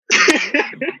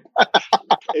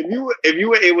 if you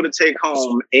were able to take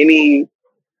home any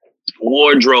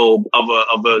wardrobe of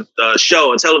a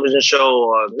show, a television show,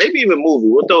 or maybe even movie,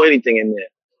 we'll throw anything in there.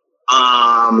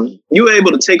 You were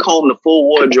able to take home the full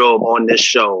wardrobe on this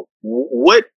show.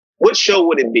 What show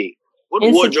would it be? What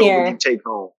Insecure. Wardrobe would you take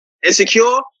home?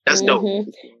 Insecure? That's dope.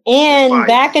 And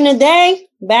back in the day,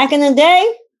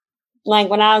 like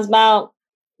when I was about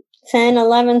 10,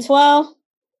 11, 12,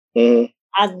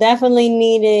 I definitely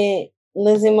needed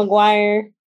Lizzie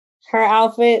McGuire, her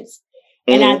outfits.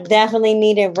 And I definitely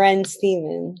needed Ren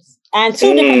Stevens at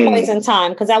 2 different points in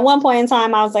time. Because at one point in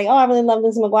time, I was like, oh, I really love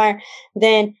Lizzie McGuire.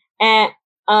 Then at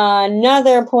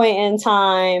another point in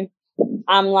time,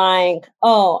 I'm like,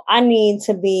 oh, I need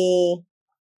to be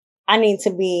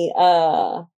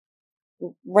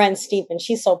Ren Stevens.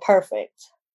 She's so perfect.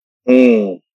 Okay.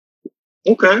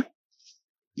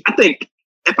 I think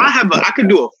if I could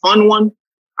do a fun one.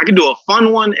 I could do a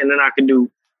fun one, and then I could do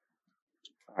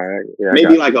right. Yeah,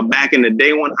 maybe like a back in the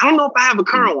day one. I don't know if I have a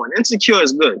current one. Insecure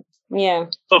is good. Yeah.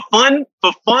 For fun,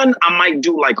 I might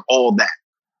do like all that.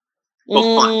 For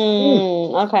fun.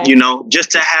 Okay. You know,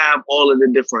 just to have all of the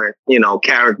different, you know,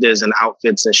 characters and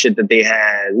outfits and shit that they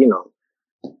had, you know,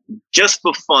 just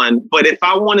for fun. But if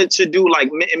I wanted to do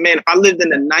like, man, if I lived in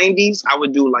the 90s, I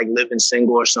would do like Living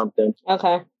Single or something.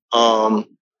 Okay.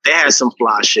 They had some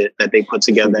fly shit that they put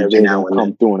together every now and then.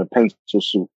 Come through in a pencil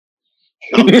suit.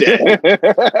 I'm dead.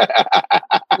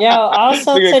 Yo,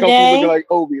 also today, looking like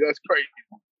Obi, that's crazy.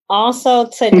 Also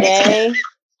today,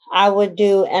 I would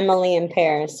do Emily in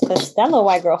Paris because that little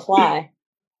white girl fly.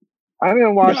 I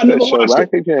didn't watch that show, but I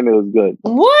keep hearing it was good.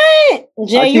 What?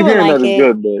 Jay, you would like it.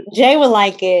 Good, but... Jay would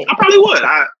like it. I probably would.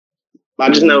 I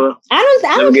just never. I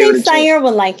don't think Sayer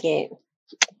would like it.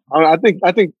 I think.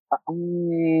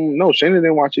 No, Shayna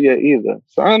didn't watch it yet either.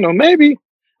 So I don't know. Maybe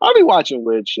I'll be watching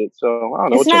weird shit. So I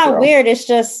don't know. It's not weird. It's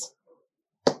just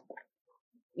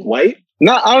white.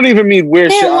 No, I don't even mean weird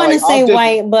shit. I didn't want to say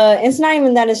white, but it's not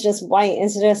even that. It's just white.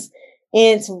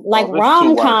 It's like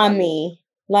rom-com-y.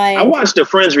 Like I watched the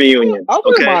Friends reunion. I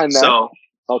wouldn't mind that. So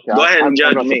go ahead and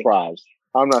judge me. Surprised.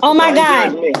 I'm not. Oh my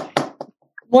god!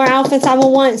 More outfits I would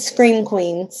want. Scream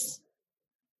queens.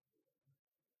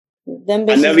 Them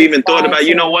I never even thought about.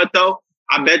 You know what though?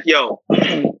 I bet you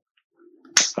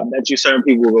certain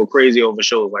people will go crazy over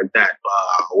shows like that.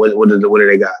 What do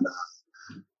they got?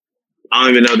 I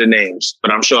don't even know the names,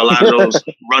 but I'm sure a lot of those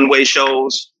runway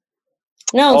shows.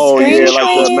 No, Scream Queens.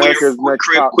 Like the America's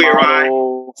Next Top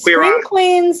Model. Scream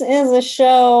Queens is a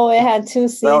show. It had 2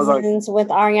 seasons with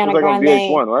Ariana Grande,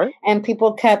 VH1, right? And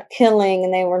people kept killing,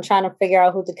 and they were trying to figure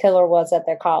out who the killer was at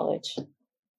their college.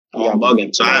 Oh, I'm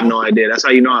bugging, so I have no idea. That's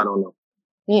how you know I don't know.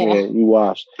 Yeah, you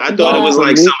watched. I thought it was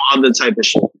like some other type of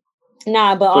shit.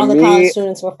 Nah, but all the college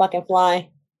students were fucking fly.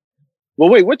 Well,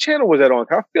 wait, what channel was that on?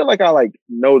 I feel like I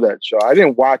know that show. I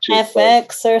didn't watch it.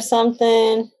 FX or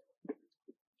something.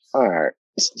 All right.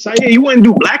 So yeah, you wouldn't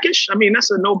do Blackish? I mean,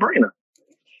 that's a no-brainer.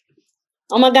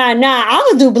 Oh my god, nah, I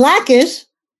would do Blackish.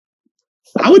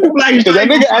 I would do Blackish. That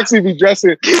nigga actually be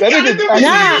dressing. That nigga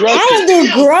I would do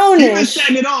Grownish. You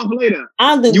setting it off later.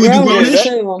 I'll do Grownish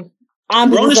too. I'll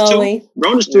do Zoe.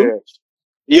 Grownish too.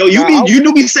 Yeah. Yo, you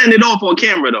do be setting it off on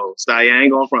camera though, so I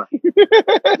ain't going front.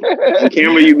 On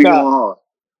camera, you be going hard.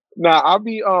 Nah, I'll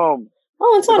be it's on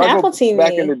Apple TV.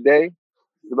 Back in the day,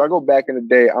 if I go back in the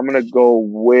day, I'm gonna go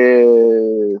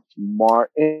with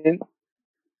Martin.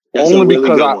 That's only really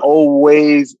because I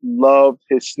always loved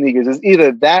his sneakers. It's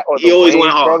either that or the always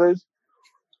went hard. Brothers.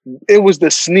 It was the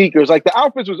sneakers. Like the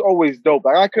outfits was always dope.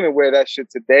 Like I couldn't wear that shit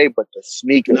today, but the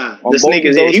sneakers. Nah, the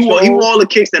sneakers. Yeah, he wore all the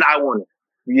kicks that I wanted.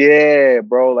 Yeah,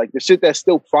 bro. Like the shit that's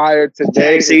still fired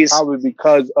today is probably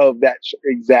because of that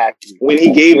exactly. When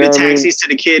he gave the taxis to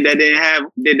the kid that didn't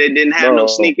have no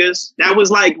sneakers, that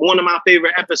was like one of my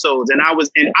favorite episodes. And I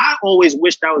always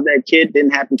wished I was that kid.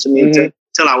 Didn't happen to me until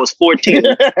I was 14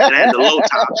 and I had the low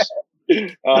tops.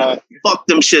 Fuck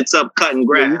them shits up cutting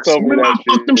grass. Yeah, you told me that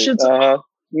fuck them shits up.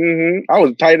 I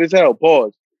was tight as hell.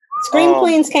 Pause. Scream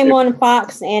Queens came on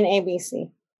Fox and ABC.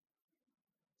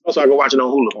 Also, I can watch it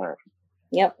on Hulu. Right.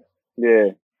 Yep.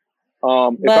 Yeah.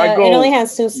 But it only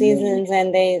has 2 seasons,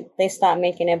 and they stopped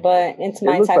making it. But it's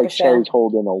my type of show. Cherry's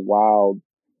holding a wild.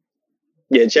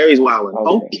 Yeah, Cherry's wilding.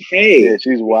 Okay. Yeah,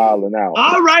 she's wilding out.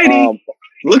 All righty.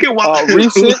 Look at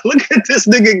look at this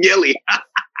nigga Gilly.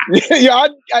 Yeah,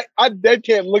 I dead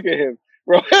can't look at him,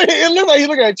 bro. It looks like he's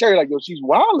looking at Cherry like, yo, she's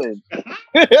wilding.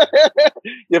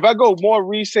 If I go more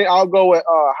recent, I'll go with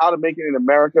How to Make It in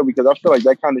America because I feel like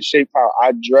that kind of shaped how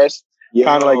I dress,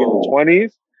 kind of like in the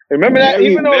 20s. Remember that?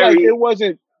 Even though like it was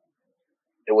the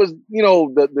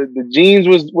jeans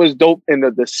was dope and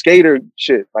the skater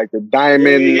shit, like the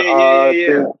diamond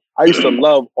thing. I used to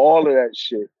love all of that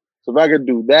shit. So if I could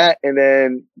do that, and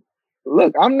then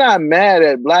look, I'm not mad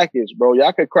at Blackish, bro.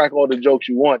 Y'all could crack all the jokes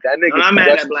you want. That nigga. I'm not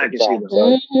mad at Blackish either.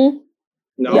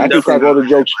 No, y'all can crack all the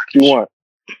jokes you want.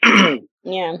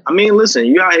 Yeah. I mean, listen,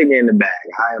 you out here getting the bag.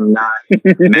 I am not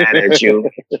mad at you.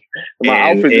 My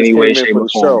outfit any way, shape, or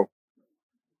form.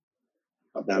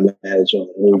 I'm not mad at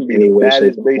you in any way, shape,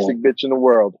 or form. Basic bitch in the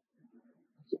world.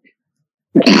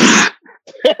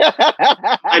 I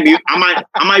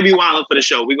might be wilding for the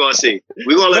show. We're gonna see.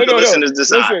 We're gonna let the listeners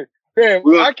decide. Listen,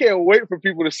 fam, I can't wait for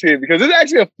people to see it because it's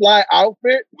actually a fly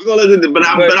outfit. We're gonna let it, but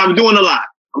I'm doing a lot.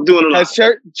 Has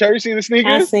Cherry seen the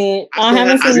sneakers? I seen it. I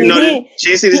haven't seen it.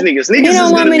 She ain't seen the sneakers. Sneakers you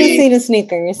don't want me to see the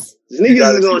sneakers. Sneakers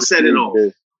is gonna set it off.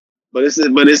 But it's.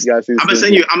 I'm gonna send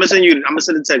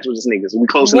the text with the sneakers. We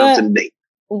close enough to the date.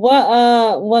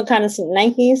 What kind of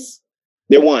Nikes?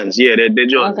 They're ones. Yeah, they're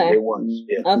Jordan. Okay. They're ones.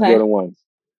 Yeah. Okay. Jordan ones.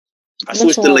 I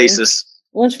switched the laces.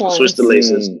 Which one? Switch the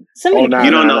laces. You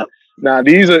don't know. Nah,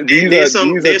 these are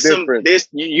different.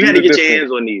 You had to get your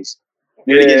hands on these.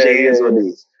 You had to get your hands on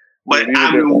these. But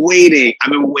I've been waiting.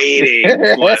 Send me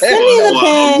the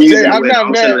pen. Jay, I'm not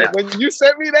mad. When you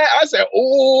sent me that, I said,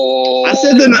 "Oh." I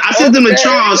said them to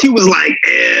Charles. He was like,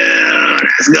 "Yeah,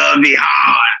 that's gonna be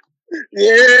hard."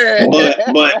 Yeah.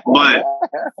 But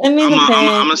Send me the pen.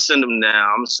 I'm gonna send them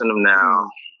now.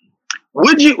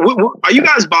 Are you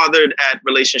guys bothered at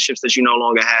relationships that you no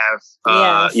longer have?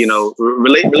 Yes.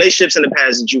 Relationships in the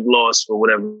past that you've lost for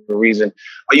whatever reason.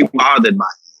 Are you bothered by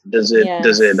it? Does it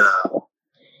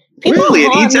really?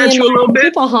 It eats at you a little bit?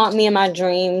 People haunt me in my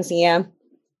dreams, yeah.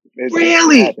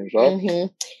 Really? Mm-hmm.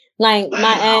 Like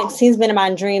my ex, he's been in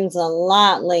my dreams a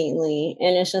lot lately.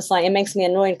 And it's just like, it makes me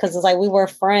annoyed because it's like we were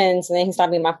friends and then he stopped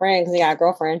being my friend because he got a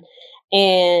girlfriend.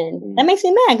 And that makes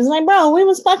me mad because like, bro, we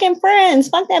was fucking friends.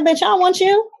 Fuck that bitch. I don't want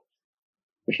you.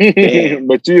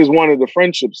 But you just wanted the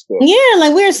friendship still. Yeah,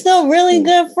 like we're still really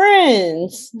good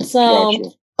friends. So, Gotcha.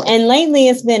 And lately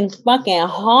it's been fucking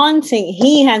haunting.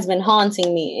 He has been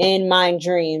haunting me in my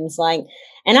dreams. Like,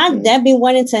 and I'd be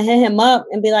wanting to hit him up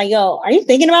and be like, yo, are you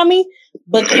thinking about me?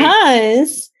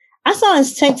 Because I saw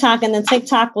this TikTok and the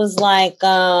TikTok was like,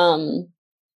 then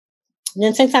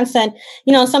TikTok said,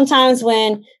 sometimes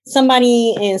when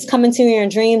somebody is coming to your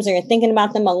dreams or you're thinking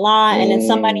about them a lot, and it's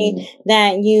somebody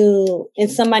that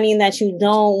you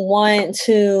don't want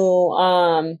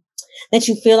to, that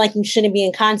you feel like you shouldn't be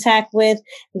in contact with,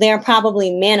 they're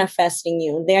probably manifesting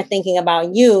you. They're thinking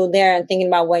about you. They're thinking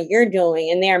about what you're doing,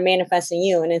 and they're manifesting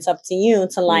you. And it's up to you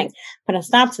to like put a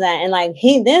stop to that. And like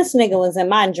this nigga was in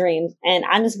my dreams, and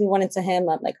I just be wanting to him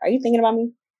up like, are you thinking about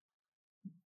me?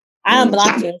 I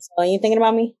unblocked you. So are you thinking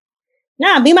about me?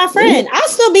 Nah, be my friend. I'll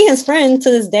still be his friend to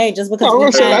this day just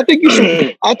because. I think you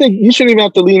should. I think you shouldn't even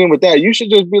have to lean in with that. You should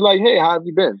just be like, "Hey, how have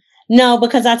you been?" No,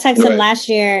 because I texted him last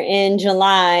year in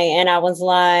July, and I was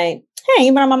like, "Hey,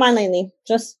 you been on my mind lately?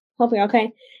 Just hope you're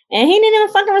okay." And he didn't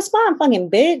even fucking respond, fucking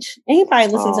bitch. And he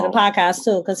probably listened to the podcast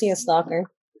too, because he's a stalker.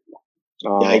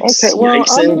 Okay, well,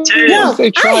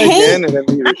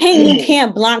 I hate you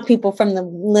can't block people from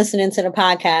listening to the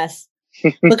podcast.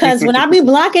 Because when I be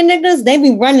blocking niggas, they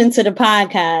be running to the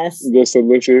podcast. Just to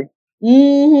listen.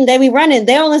 They be running.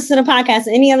 They don't listen to the podcast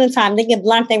any other time. They get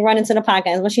blocked, they run into the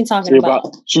podcast. What's she talking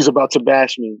about? She's about to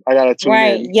bash me. I gotta tune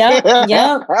in.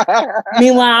 Yep.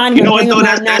 Meanwhile, I'm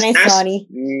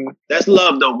that's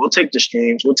love though. We'll take the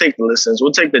streams, we'll take the listens,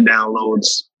 we'll take the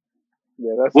downloads.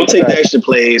 Yeah, we'll take the extra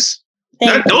plays.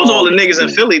 Those all the niggas in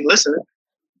Philly listening.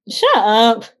 Shut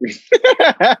up.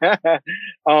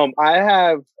 I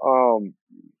have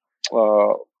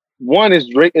one is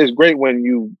great when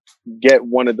you get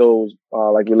one of those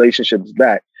like relationships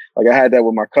back. Like I had that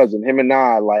with my cousin. Him and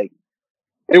I, like,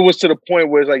 it was to the point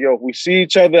where it's like, yo, if we see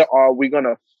each other, are we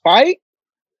gonna fight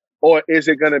or is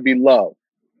it gonna be love?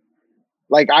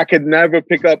 Like I could never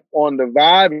pick up on the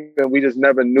vibe and we just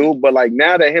never knew. But like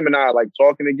now that him and I are like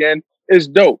talking again, it's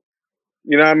dope.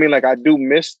 You know what I mean? Like I do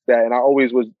miss that. And I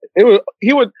always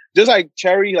he would just like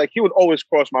Cherry, like he would always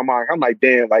cross my mind. I'm like,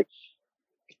 damn, like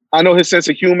I know his sense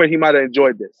of humor. He might've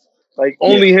enjoyed this. Like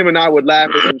only him and I would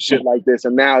laugh at some shit like this.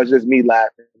 And now it's just me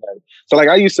laughing. So like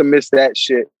I used to miss that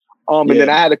shit. And then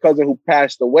I had a cousin who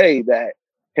passed away that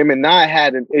him and I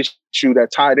had an issue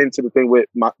that tied into the thing with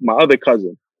my other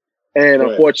cousin. And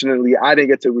unfortunately I didn't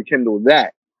get to rekindle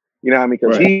that. You know what I mean?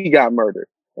 Because he got murdered.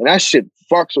 And that shit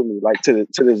fucks with me like to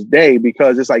this day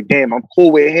because it's like, damn, I'm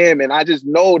cool with him. And I just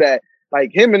know that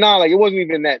like him and I, like it wasn't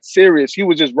even that serious. He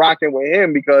was just rocking with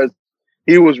him because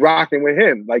he was rocking with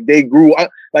him. Like they grew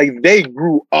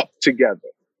up together.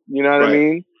 You know what I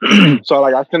mean? So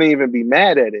like I couldn't even be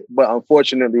mad at it. But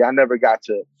unfortunately, I never got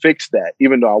to fix that,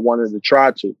 even though I wanted to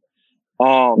try to.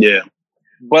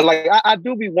 But like I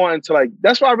do be wanting to like,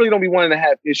 that's why I really don't be wanting to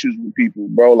have issues with people,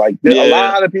 bro. Like a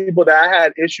lot of people that I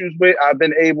had issues with, I've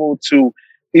been able to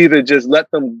either just let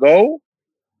them go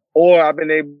or I've been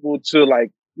able to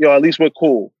like, at least we're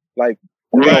cool. Like,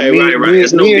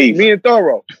 me and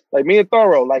Thorough.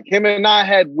 Like him and I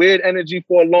had weird energy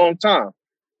for a long time.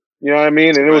 You know what I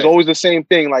mean? And it was always the same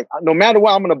thing. Like no matter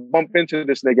what, I'm going to bump into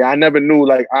this nigga. I never knew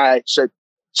like, should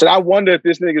I wonder if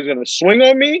this nigga's going to swing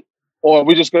on me? Or are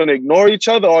we just going to ignore each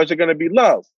other? Or is it going to be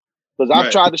love? Because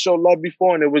I've tried to show love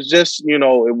before and it was just,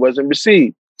 it wasn't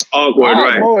received. Awkward,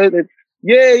 right? Bro,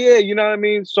 you know what I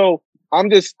mean? So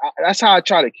that's how I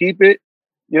try to keep it.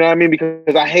 You know what I mean?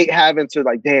 Because I hate having to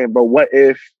like, damn, bro, what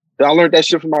if? I learned that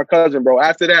shit from my cousin, bro.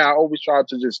 After that, I always try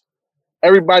to just,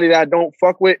 everybody that I don't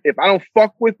fuck with, if I don't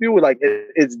fuck with you, like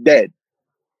it's dead.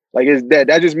 Like it's dead.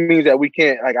 That just means that we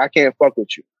can't, like I can't fuck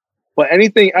with you. But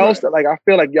anything else that like I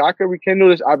feel like I could rekindle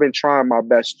this, I've been trying my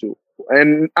best to.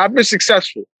 And I've been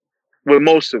successful with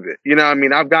most of it. You know what I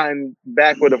mean? I've gotten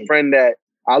back with a friend that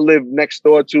I live next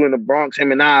door to in the Bronx.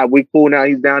 Him and we cool now.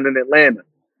 He's down in Atlanta.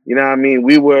 You know what I mean?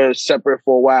 We were separate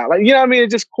for a while. Like, you know what I mean?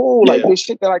 It's just cool. Like, this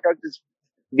shit that like I just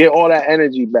get all that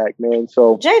energy back, man.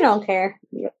 So Jay don't care.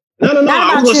 No.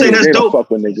 I was gonna say that's dope. I was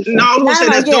gonna say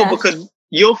that's dope because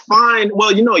you'll find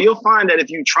that if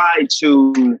you try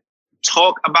to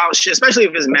talk about shit, especially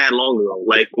if it's mad long ago,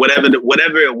 like whatever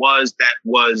it was that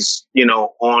was,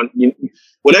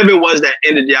 whatever it was that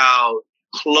ended y'all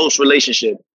close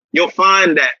relationship, you'll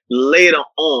find that later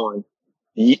on,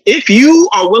 if you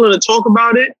are willing to talk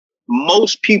about it,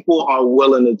 most people are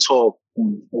willing to talk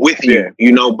with you,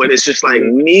 but it's just like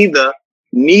neither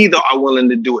are willing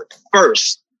to do it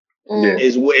first.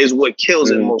 Is what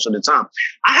kills it most of the time.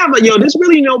 I have there's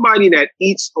really nobody that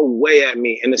eats away at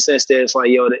me in the sense that it's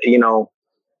like,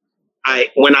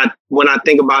 when I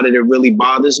think about it, it really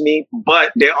bothers me.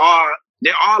 But there are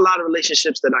a lot of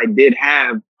relationships that I did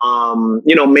have,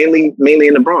 mainly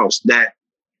in the Bronx that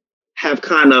have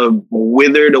kind of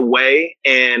withered away.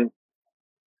 And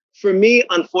for me,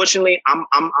 unfortunately, I'm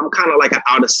kind of like an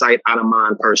out of sight, out of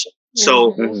mind person.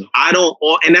 So I don't,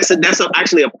 and that's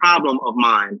actually a problem of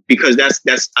mine because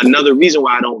that's another reason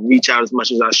why I don't reach out as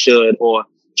much as I should or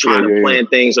try to plan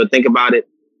things or think about it,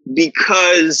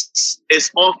 because it's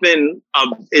often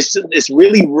it's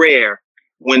really rare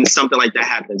when something like that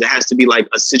happens. It has to be like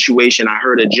a situation. I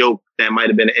heard a joke that might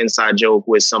have been an inside joke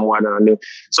with someone that I knew.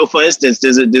 So for instance,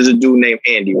 there's a dude named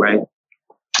Andy, right?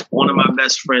 One of my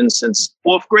best friends since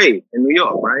 4th grade in New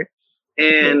York, right?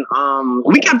 And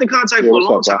we kept in contact for a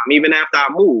long time, even after I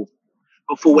moved.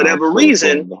 But for whatever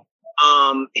reason,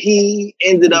 he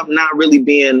ended up not really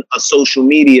being a social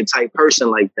media type person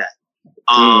like that.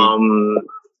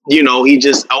 He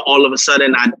just all of a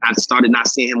sudden I started not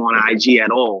seeing him on IG at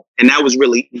all. And that was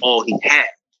really all he had.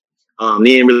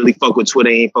 He didn't really fuck with Twitter,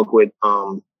 he didn't fuck with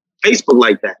Facebook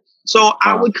like that. So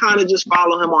I would kind of just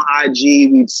follow him on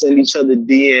IG. We'd send each other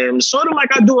DMs, sort of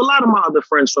like I do a lot of my other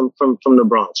friends from the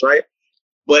Bronx, right?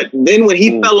 But then when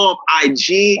he fell off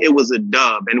IG, it was a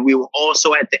dub. And we were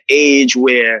also at the age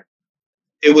where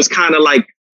it was kind of like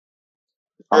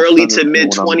early to mid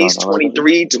 20s,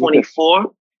 23,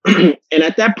 24. And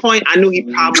at that point, I knew he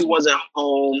probably wasn't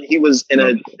home. He was in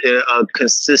a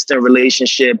consistent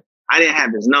relationship. I didn't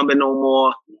have his number no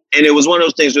more. And it was one of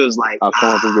those things where it was like,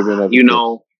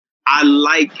 I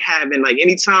like having, like,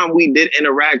 anytime we did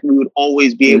interact, we would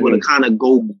always be able to kind of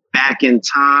go back in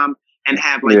time and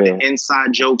have like the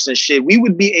inside jokes and shit. We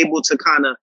would be able to kind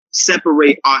of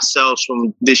separate ourselves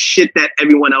from the shit that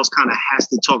everyone else kind of has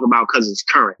to talk about because it's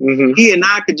current. He and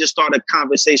I could just start a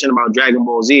conversation about Dragon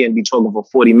Ball Z and be talking for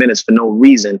 40 minutes for no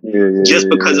reason, just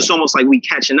because it's almost like we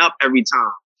catching up every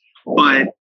time. But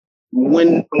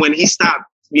when he stopped,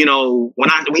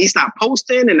 when he stopped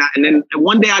posting, and then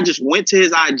one day I just went to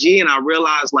his IG and I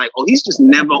realized like, oh, he's just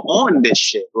never on this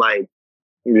shit. Like,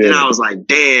 and I was like,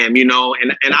 damn,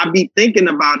 and I'd be thinking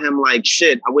about him like,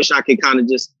 shit, I wish I could kind of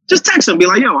just text him, be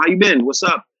like, yo, how you been? What's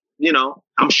up?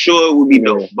 I'm sure it would be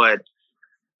dope. But,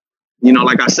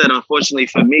 like I said, unfortunately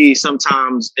for me,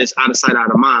 sometimes it's out of sight,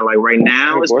 out of mind. Like right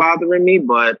now it's bothering me,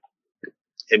 but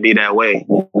it'd be that way,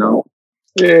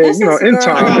 Yeah, in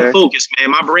time. I gotta focus, man.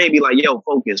 My brain be like, yo,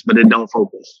 focus, but it don't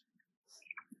focus.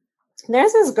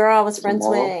 There's this girl I was friends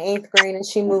with in 8th grade, and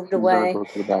she moved away,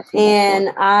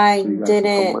 and I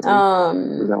didn't.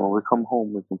 Then when we come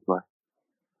home, we can play.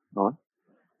 All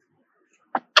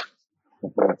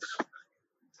right.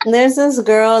 There's this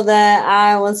girl that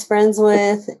I was friends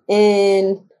with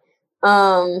in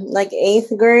like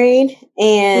 8th grade,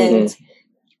 and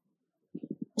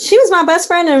she was my best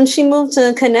friend, and she moved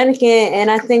to Connecticut,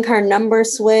 and I think her number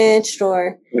switched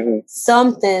or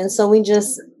something. So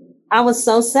I was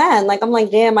so sad. Like, I'm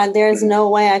like, damn, there's no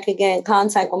way I could get in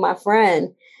contact with my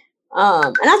friend.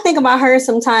 And I think about her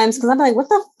sometimes because I'm like, what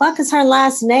the fuck is her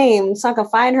last name? So I can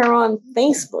find her on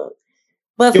Facebook.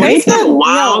 But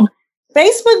Facebook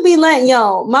be letting,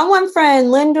 my one friend,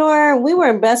 Lindor, we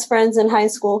were best friends in high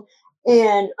school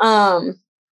and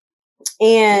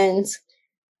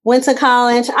went to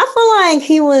college. I feel like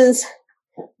he was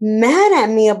mad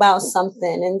at me about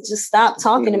something and just stopped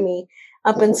talking to me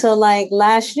up until like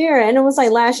last year. And it was like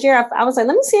last year, I was like,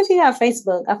 let me see if he got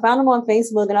Facebook. I found him on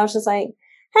Facebook and I was just like,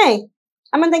 hey,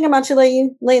 I've been thinking about you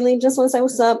lately. Just want to say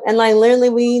what's up. And like literally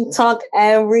we talk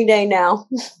every day now.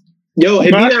 Yo, it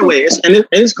be that way.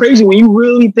 It's crazy when you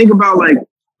really think about like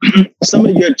some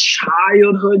of your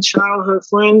childhood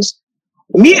friends.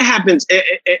 Me, it happens.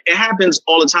 It happens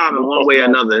all the time in one way or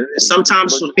another.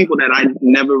 Sometimes for people that I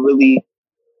never really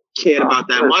cared about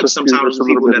that much. Sometimes with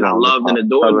people that I loved and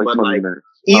adored, but like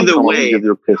either way,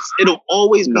 it'll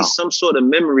always be some sort of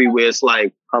memory where it's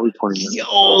like, probably 20 minutes.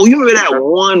 Yo, you remember that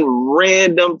one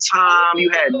random time you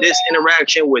had this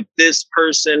interaction with this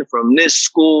person from this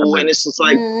school, and it's just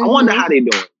like, I wonder how they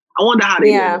doing. I wonder how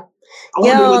they doing.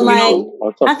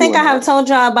 I think I have told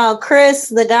y'all about Chris,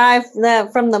 the guy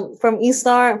that from East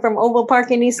Orange, from Oval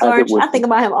Park in East Orange. I think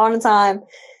about him all the time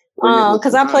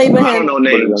because I played with him. I don't know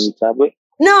names.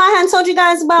 No, I hadn't told you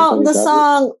guys about the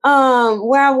song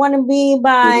 "Where I Want to Be"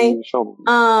 by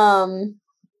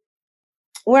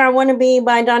 "Where I Want to Be"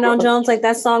 by Donnell Jones. Like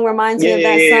that song reminds me of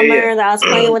that summer that I was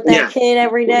playing with that kid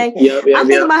every day. I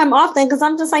think about him often because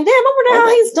I'm just like, damn, I wonder how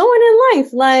he's doing in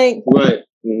life. Like,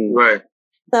 right.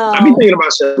 So I be thinking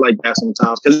about shit like that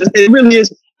sometimes because it really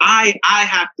is. I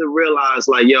have to realize,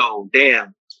 like, yo,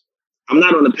 damn, I'm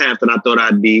not on the path that I thought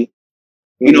I'd be.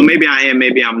 You know, maybe I am,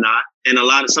 maybe I'm not. And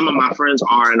some of my friends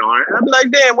are and aren't. And I'd be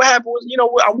like, damn, what happened was,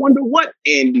 I wonder what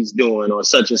Andy's doing or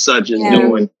such and such is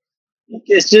doing.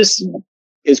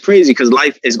 It's crazy because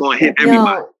life is going to hit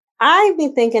everybody. I be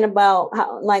thinking about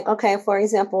how, like, okay, for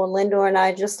example, Lindor and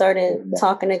I just started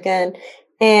talking again.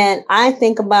 And I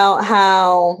think about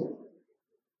how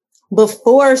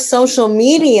before social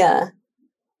media,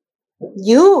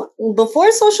 you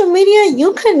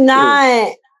could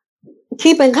not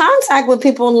keep in contact with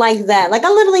people like that. Like I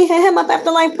literally hit him up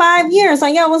after like 5 years.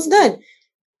 Like, yo, what's good?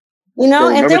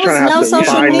 If there was no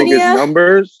social media,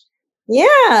 numbers.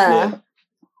 Yeah.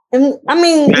 And I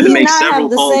mean, you had to make several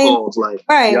phone calls, like,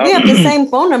 right. We have the same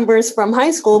phone numbers from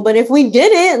high school, but if we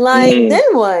did it, like, then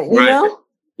what? You know?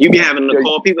 You be having to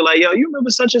call people like, yo, you remember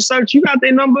such and such? You got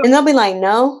their number? And they'll be like,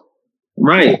 no.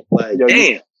 Right. Like,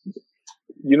 damn.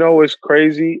 You know what's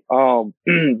crazy?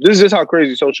 This is how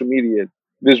crazy social media is.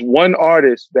 This one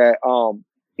artist that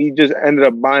he just ended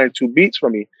up buying 2 beats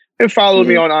from me and followed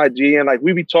me on IG, and like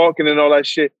we be talking and all that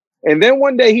shit. And then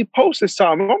one day he posted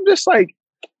something. I'm just like,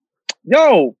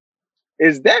 yo,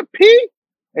 is that P?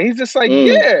 And he's just like,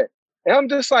 yeah. And I'm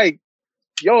just like,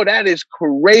 yo, that is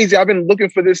crazy. I've been looking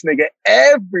for this nigga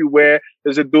everywhere.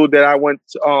 There's a dude that I went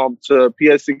to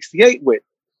PS68 with.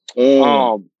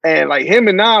 And like him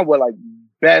and I were like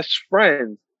best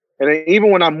friends. And then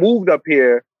even when I moved up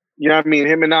here, you know what I mean?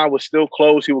 Him and I were still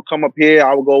close. He would come up here.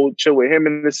 I would go chill with him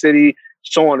in the city,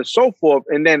 so on and so forth.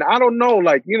 And then I don't know,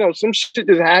 like, some shit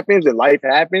just happens and life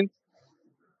happens.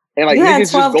 And like, you had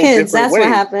 12 kids. That's ways. What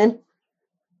happened.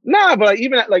 Nah, but like,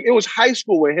 even like it was high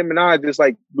school where him and I just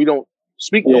like, we don't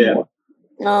speak no more.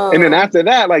 Oh. And then after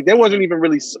that, like, there wasn't even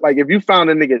really like, if you found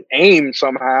a nigga's aim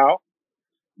somehow,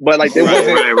 but like there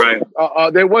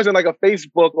wasn't, there wasn't like a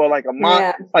Facebook or like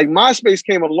like MySpace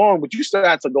came along, but you still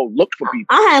had to go look for people.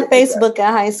 I had Facebook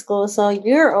at high school, so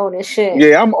you're old as shit.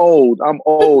 Yeah, I'm old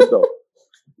though.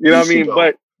 You know what I mean?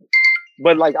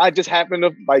 But like I just happened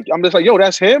to like, I'm just like, yo,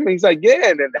 that's him. And he's like, yeah,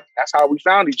 and then that's how we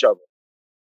found each other.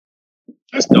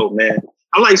 That's dope, man.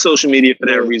 I like social media for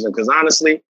that reason, because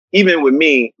honestly, even with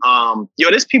me,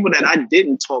 there's people that I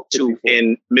didn't talk to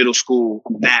in middle school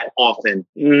that often.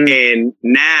 And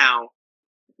now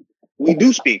we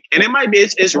do speak. And it might be,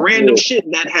 it's random shit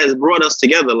that has brought us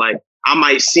together. Like I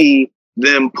might see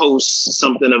them post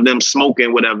something of them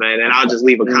smoking, whatever, and then I'll just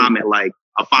leave a comment like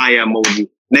a fire emoji.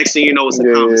 Next thing you know, it's a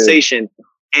conversation.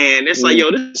 And it's like,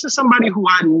 yo, this is somebody who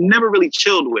I never really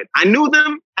chilled with. I knew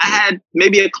them. I had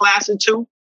maybe a class or two.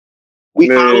 We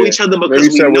follow each other because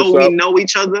we know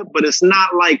each other, but it's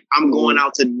not like I'm going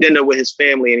out to dinner with his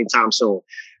family anytime soon.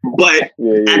 But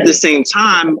at the same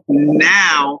time,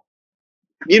 now,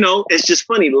 it's just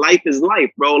funny. Life is life,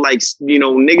 bro. Like,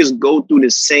 niggas go through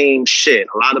the same shit.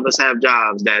 A lot of us have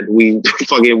jobs that we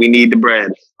need the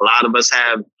bread. A lot of us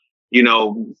have,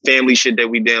 family shit that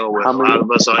we deal with. A lot of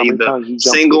us are either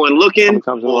single and looking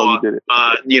or,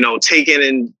 taking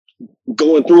and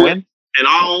going through it in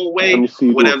our own way,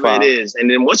 whatever it is. And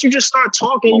then once you just start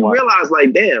talking, you realize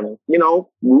like, damn, we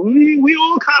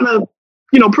all kind of,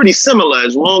 pretty similar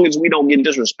as long as we don't get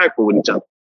disrespectful with each other.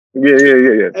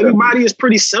 Yeah. Everybody is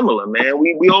pretty similar, man.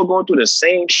 We all going through the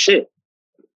same shit.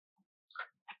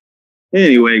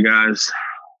 Anyway, guys,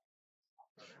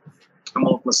 I'm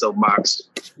off my soapbox.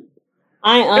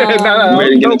 I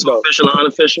ready to get into official or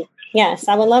unofficial? Yes,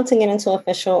 I would love to get into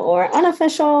official or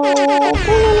unofficial.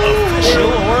 Official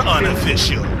or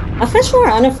unofficial? Official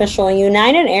or unofficial,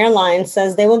 United Airlines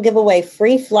says they will give away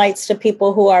free flights to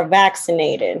people who are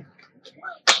vaccinated.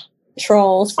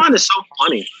 Trolls. I find it so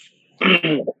funny.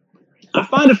 I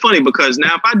find it funny because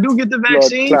now if I do get the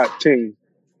vaccine,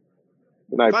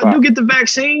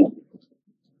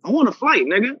 I want a flight,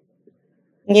 nigga.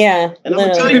 Yeah. And I'm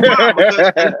gonna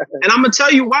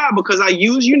tell you why. Because I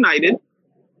use United.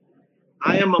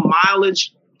 I am a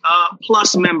mileage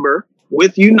plus member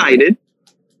with United.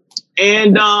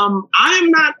 And I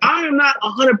am not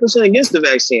 100% against the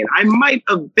vaccine. I might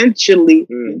eventually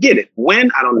get it.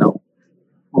 When? I don't know.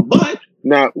 But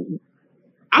now,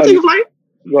 I'll take a flight.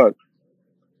 Look,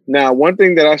 now one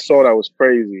thing that I saw that was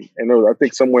crazy, and it was, I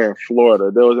think somewhere in Florida,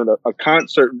 there was a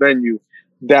concert venue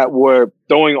that were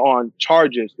throwing on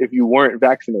charges if you weren't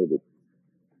vaccinated.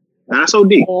 That's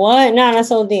OD. What? No,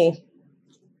 that's OD.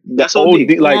 That's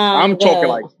OD. Like I'm talking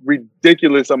like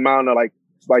ridiculous amount of like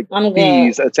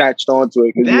fees attached onto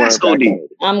it. That's OD.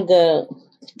 I'm good.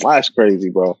 That's crazy,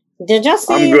 bro. Did y'all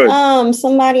see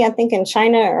somebody, I think in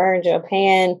China or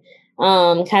Japan,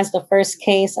 has the first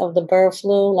case of the bird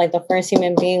flu, like the first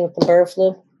human being with the bird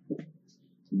flu?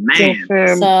 Man.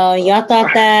 So y'all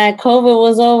thought that COVID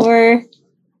was over?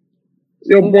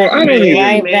 Yo, bro, I don't even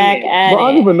I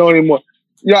don't even know anymore.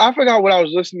 Yo, I forgot what I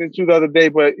was listening to the other day,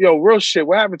 but yo, real shit,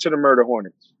 what happened to the murder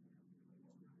hornets?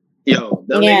 Yo,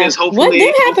 them niggas hopefully. What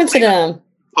did happen to them?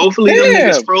 Hopefully them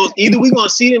niggas froze. Either we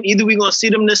gonna see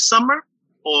them this summer,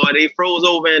 or they froze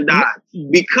over and died.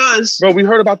 Because bro, we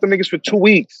heard about the niggas for 2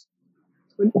 weeks.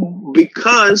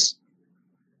 Because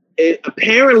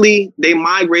apparently they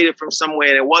migrated from somewhere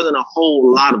and it wasn't a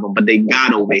whole lot of them, but they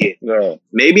got over here. Yeah.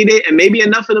 Maybe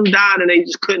enough of them died and they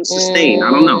just couldn't sustain.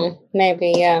 I don't know.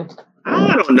 Maybe, yeah.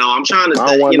 I don't know. I'm trying to.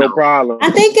 I don't want no problem.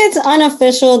 I think it's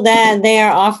unofficial that they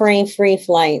are offering free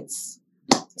flights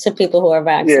to people who are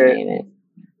vaccinated.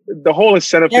 Yeah. The whole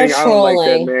incentive thing, I don't like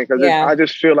that, man. Because I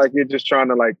just feel like you're just trying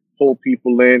to like pull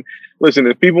people in. Listen,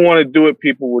 if people want to do it,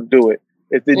 people will do it.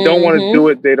 If they don't want to do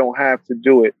it, they don't have to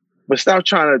do it. But stop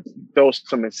trying to throw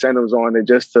some incentives on it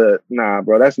just to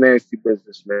bro. That's nasty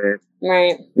business, man.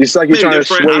 Right. It's like you're trying to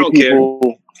sway people.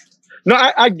 Care. No,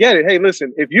 I get it. Hey,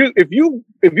 listen, if you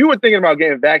were thinking about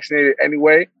getting vaccinated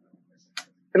anyway,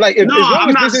 like as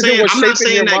long as this isn't what's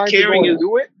shaping your mind to go and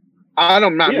do it,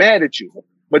 I'm not mad at you.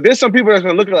 But there's some people that's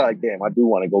gonna look at it like, damn, I do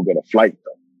want to go get a flight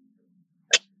though.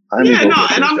 I'm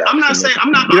not saying.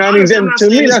 You know what I mean? To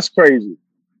me, that's crazy.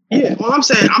 Yeah, well,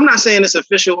 I'm not saying it's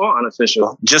official or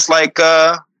unofficial. Just like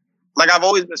I've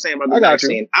always been saying about the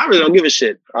vaccine. I really don't give a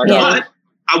shit. But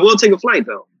I will take a flight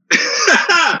though.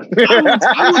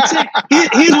 I will take.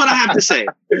 Here's what I have to say.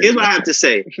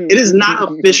 It is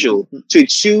not official to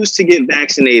choose to get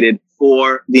vaccinated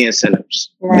for the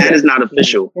incentives. Right. That is not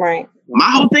official. Right.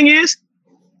 My whole thing is,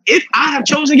 if I have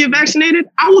chosen to get vaccinated,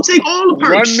 I will take all the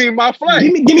perks. Run me my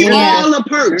flight. Give me all the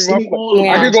perks. I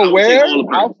can go where?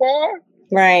 How far?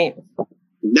 Right.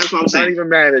 That's what I'm saying. Not even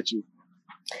mad at you.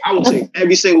 I will take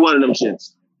every single one of them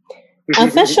shits.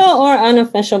 Official or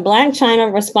unofficial, Black China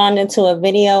responded to a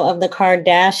video of the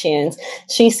Kardashians.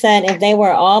 She said if they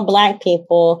were all Black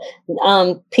people,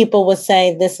 people would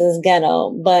say this is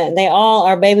ghetto, but they all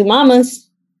are baby mamas.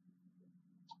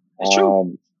 It's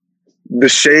true. The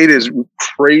shade is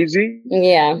crazy.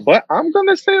 Yeah. But I'm going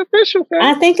to say official. Fam.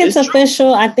 I think it's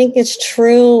official. True. I think it's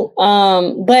true.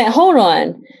 But hold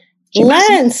on.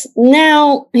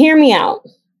 Now hear me out.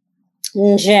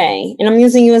 Jay, and I'm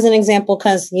using you as an example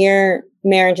because your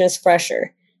marriage is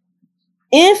fresher.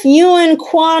 If you and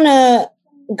Quana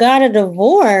got a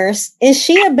divorce, is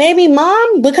she a baby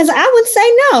mom? Because I would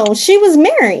say no. She was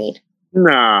married.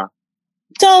 Nah.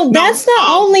 So that's the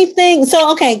only thing. So,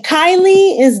 okay,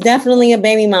 Kylie is definitely a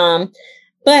baby mom.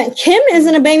 But Kim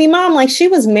isn't a baby mom. Like, she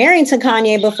was married to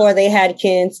Kanye before they had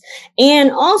kids. And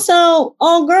also,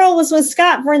 old girl was with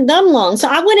Scott for them long. So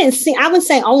I would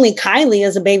say only Kylie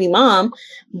is a baby mom.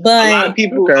 But a lot of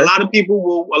people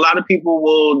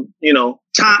will,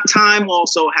 time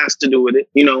also has to do with it.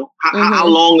 How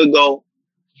long ago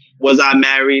was I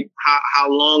married? How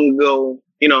long ago,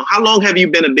 how long have you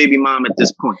been a baby mom at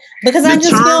this point? Because I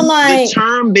just feel like the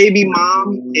term baby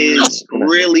mom is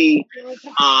really,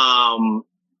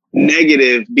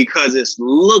 negative because it's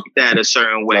looked at a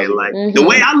certain way. Like the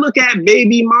way I look at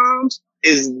baby moms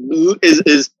is in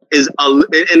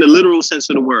the literal sense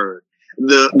of the word.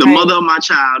 The mother of my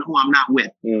child who I'm not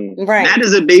with. Right. That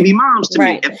is a baby moms to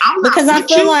me. If I'm not I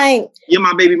feel like you're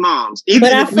my baby moms.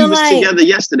 Even if we was together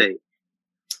yesterday.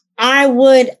 I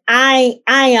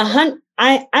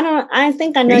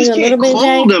think I know you a little bit,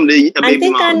 Jay. I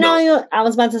think I know you. I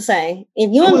was about to say, if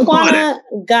you and Quana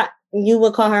you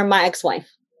would call her my ex-wife.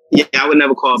 Yeah, I would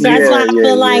never call her. So that's why I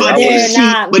feel like they're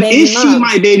not. But is she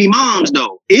my baby moms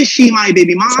though? Is she my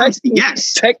baby moms?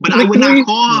 Yes. But I would not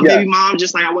call her baby mom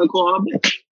just like I wouldn't call her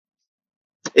bitch.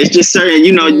 It's just certain,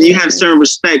 you have certain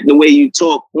respect the way you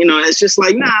talk. It's just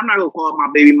like, nah, I'm not gonna call her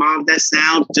my baby mom. That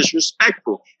sounds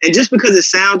disrespectful. And just because it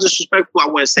sounds disrespectful, I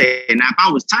wouldn't say it. Now, if I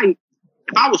was tight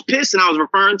if I was pissed and I was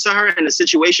referring to her in a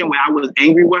situation where I was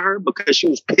angry with her because she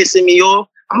was pissing me off,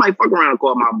 I might fuck around and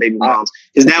call my baby moms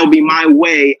because that would be my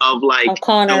way of like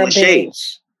throwing shade.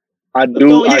 I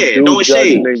do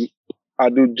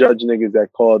judge niggas that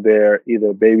call their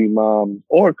either baby mom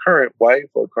or current wife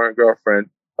or current girlfriend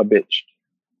a bitch.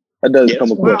 That does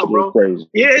come across real crazy.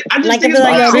 Yeah, I just think it's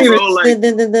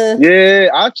yeah,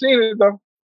 I've seen it though.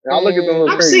 I look at them.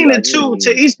 I've seen it too.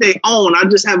 To each their own. I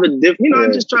just have a different. I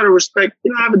just try to respect.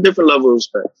 I have a different level of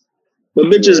respect. But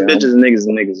bitches, and niggas,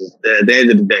 and niggas. At the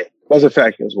end of the day, that's a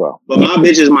fact as well. But my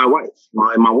bitch is my wife,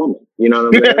 my woman. You know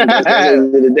what I'm saying? At the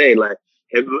end of the day, like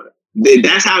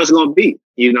that's how it's gonna be.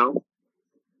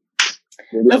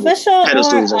 Official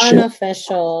or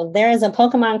unofficial, there is a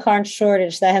Pokemon card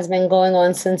shortage that has been going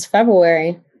on since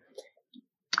February.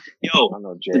 Yo,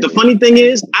 the funny thing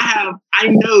is, I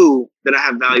know that I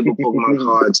have valuable Pokemon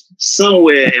cards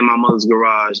somewhere in my mother's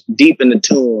garage, deep in the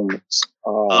tombs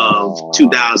of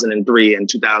 2003 and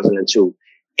 2002.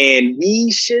 And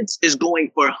these shits is going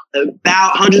for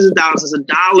about hundreds of thousands of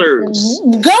dollars.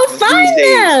 Go find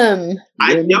them.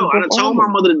 I told my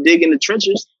mother to dig in the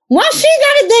trenches. Why she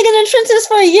gotta dig in the trenches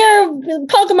for your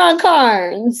Pokemon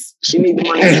cards? She need the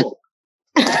money.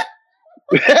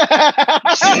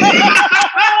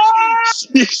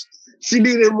 She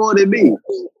needed more than me.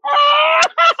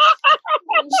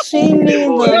 She needs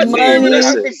the money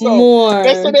more.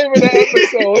 That's the name of the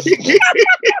episode.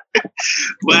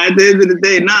 But at the end of the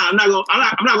day, I'm not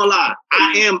gonna lie.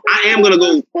 I am gonna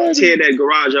go tear that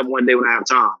garage up one day when I have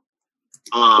time.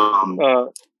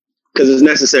 Because it's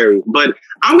necessary. But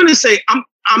I'm gonna say I'm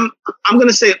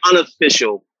gonna say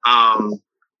unofficial. I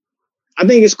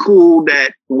think it's cool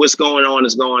that what's going on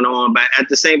is going on, but at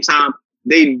the same time,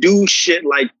 they do shit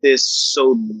like this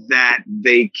so that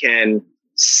they can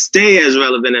stay as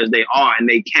relevant as they are, and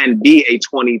they can be a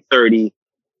 20, 30,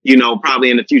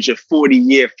 probably in the future,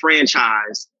 40-year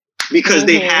franchise because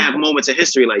they have moments of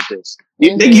history like this.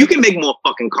 You can make more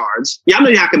fucking cards. Y'all know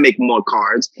y'all can make more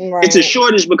cards. Right. It's a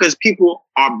shortage because people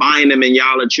are buying them and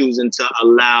y'all are choosing to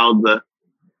allow the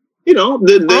I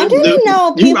didn't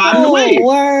know people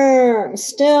were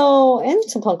still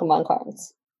into Pokemon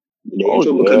cards. Because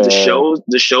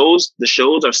the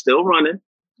shows are still running.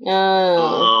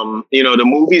 The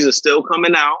movies are still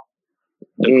coming out.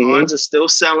 The cards are still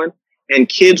selling, and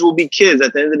kids will be kids.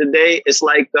 At the end of the day, it's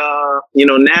like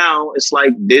now it's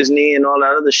like Disney and all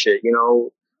that other shit.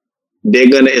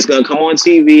 It's gonna come on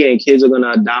TV, and kids are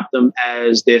gonna adopt them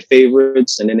as their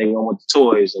favorites, and then they're gonna want the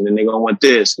toys, and then they're gonna want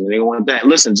this, and then they're gonna want that.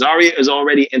 Listen, Zaria is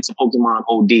already into Pokemon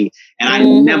OD, and I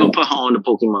never put her on the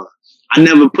Pokemon. I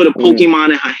never put a Pokemon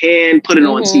in her hand, put it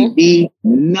on TV,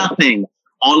 nothing.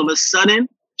 All of a sudden,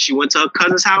 she went to her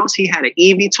cousin's house. He had an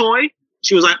Eevee toy.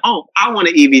 She was like, "Oh, I want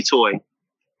an Eevee toy."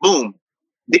 Boom.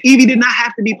 The Eevee did not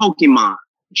have to be Pokemon.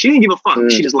 She didn't give a fuck.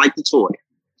 She just liked the toy.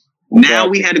 Now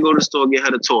we had to go to the store, get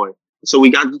her the toy. So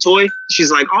we got the toy.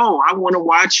 She's like, "Oh, I want to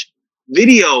watch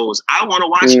videos. I want to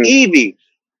watch Eevee."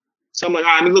 So I'm like,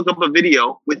 "All right, let me look up a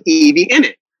video with Eevee in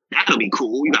it. That'll be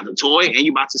cool. You got the toy and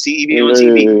you about to see Eevee on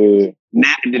TV."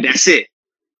 Now, that's it.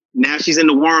 Now she's in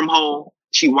the wormhole.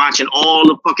 She watching all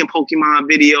the fucking Pokemon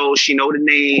videos. She know the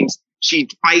names. She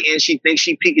fighting. She thinks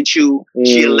she Pikachu.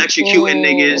 She electrocuting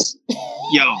niggas.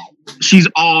 Yo, she's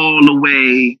all the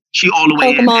way. She all the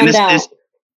way Pokemon in. And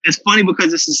it's funny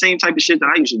because it's the same type of shit that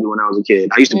I used to do when I was a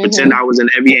kid. I used to pretend I was in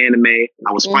every anime.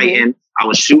 I was fighting. I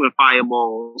was shooting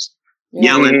fireballs,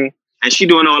 yelling. And she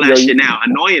doing all that shit now.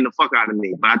 Annoying the fuck out of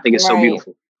me. But I think it's so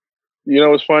beautiful. You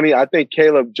know what's funny? I think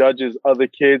Caleb judges other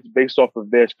kids based off of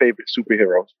their favorite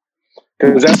superheroes.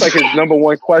 Because that's like his number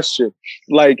one question.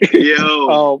 Like, he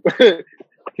was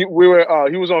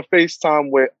on FaceTime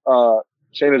with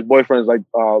Shayna's boyfriend's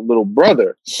little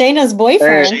brother. Shayna's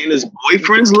boyfriend? Shayna's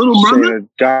boyfriend's little brother?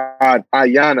 God,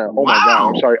 Ayana. Oh my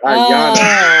God. I'm sorry.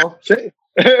 Ayana.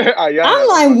 Ayana. I'm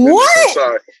like, what? I'm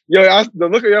sorry. Yo, the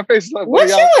look at your face is like, what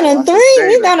you in a three?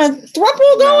 You got a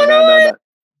throuple going on?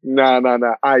 No.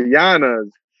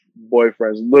 Ayana's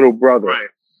boyfriend's little brother. Right.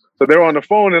 So they're on the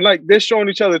phone and they're showing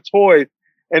each other toys.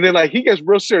 And then he gets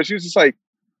real serious. He's just like,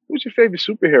 "Who's your favorite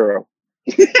superhero?"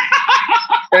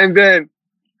 And then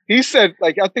he said,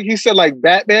 I think he said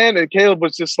Batman, and Caleb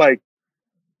was just like,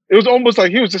 it was almost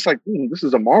like he was just like, "This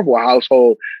is a Marvel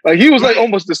household." He was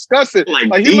almost disgusted. He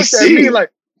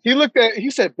looked at me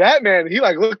he said Batman. He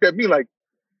looked at me like,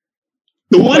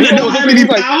 the one that don't have any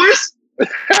powers?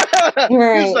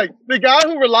 He's like, the guy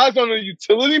who relies on a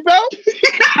utility belt?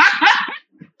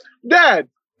 Dad,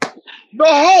 the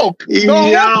Hulk. The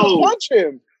Hulk will punch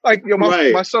him.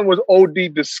 My son was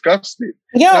OD disgusted.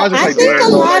 Yo, I think a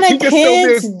lot of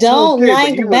kids don't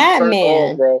like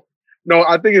Batman. No,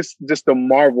 I think it's just the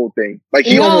Marvel thing. Like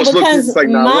he almost looks like,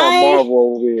 nah, we're on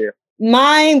Marvel over here.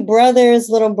 My brother's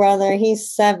little brother,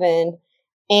 he's 7,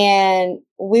 and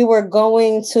we were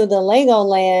going to the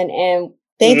Legoland, and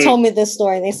they told me this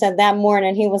story. They said that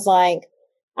morning he was like,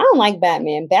 "I don't like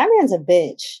Batman. Batman's a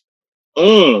bitch."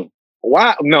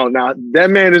 Wow, no, now that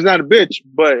man is not a bitch,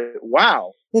 but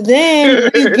wow.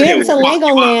 Then we get to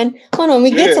Legoland. Hold on,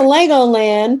 we get to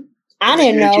Legoland. I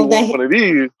didn't know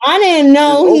that. I didn't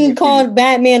know he called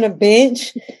Batman a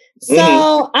bitch.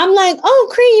 So I'm like, "Oh,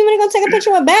 Creed, you want to go take a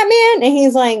picture with Batman?" And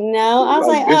he's like, "No." I was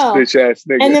like, "Oh." Bitch ass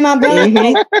nigga. And then my brother,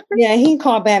 yeah, he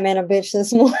called Batman a bitch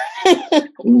this morning.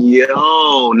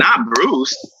 Yo, not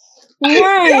Bruce.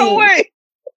 Right. No way.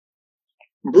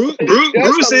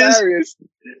 Bruce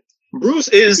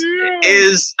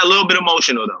is a little bit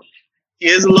emotional though. He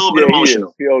is a little bit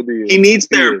emotional. He needs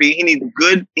therapy. He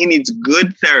needs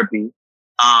good therapy.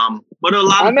 But a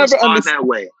lot of us aren't that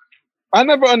way. I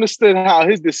never understood how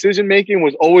his decision making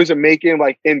was always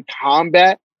like in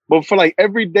combat, but for like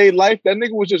everyday life, that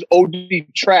nigga was just OD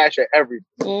trash at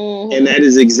everything. And that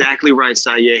is exactly right,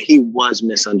 Saya. He was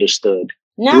misunderstood.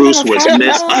 Bruce was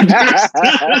misunderstood.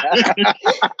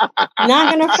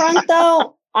 Not gonna front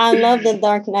though. I love the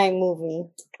Dark Knight movie.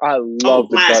 I love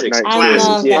the Dark Knight. I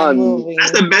love that movie.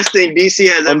 That's the best thing DC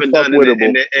has ever done,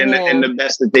 and the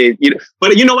best that they've.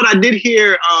 But you know what? I did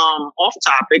hear off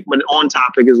topic, but on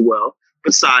topic as well.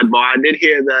 But sidebar, I did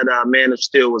hear that Man of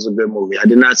Steel was a good movie. I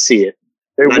did not see it.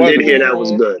 I did hear that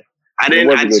was good. I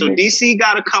didn't. So DC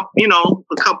got a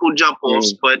couple jump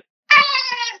offs, but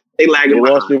they lagging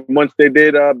behind. Once they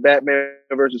did Batman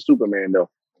versus Superman, though.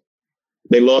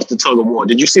 They lost the tug of war.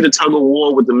 Did you see the tug of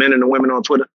war with the men and the women on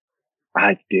Twitter?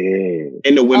 I did.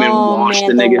 And the women washed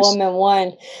the niggas. The woman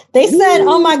won. They said,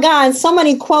 "Oh my God!"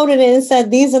 Somebody quoted it and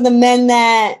said, "These are the men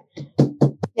that."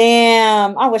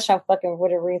 Damn! I wish I fucking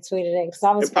would have retweeted it because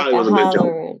I was fucking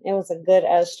hollering. It was a good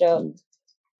ass joke.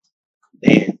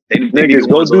 Damn, niggas,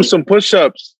 go do some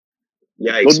push-ups.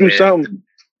 Yikes, go do something.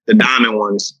 The diamond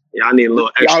ones. Y'all need a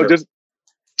little extra.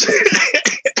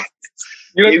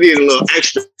 You need a little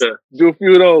extra. Do a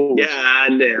few of those. Yeah,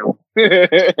 damn.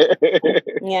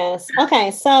 Yes.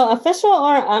 Okay, so official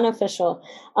or unofficial?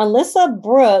 Alyssa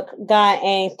Brooke got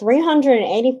a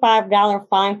 $385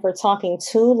 fine for talking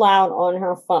too loud on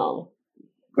her phone.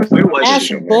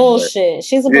 That's bullshit.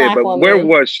 She's a black woman. Where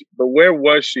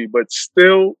was she? But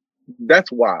still, that's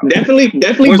wild. Definitely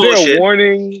was bullshit. There a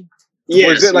warning?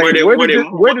 Yes. Where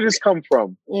did this come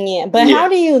from? Yeah, but how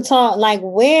do you talk? Like,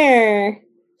 where?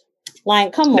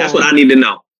 Like, come on. That's what I need to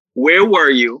know. Where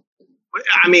were you?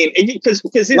 I mean, because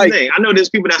here's the thing. I know there's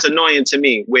people that's annoying to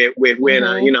me. We're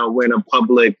in a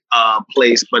public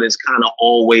place, but it's kind of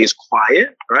always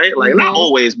quiet, right? Like not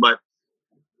always, but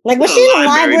like was she in the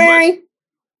library?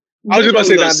 I was just about to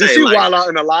say that. Did she wild out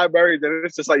in the library? Then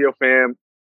it's just like your fam.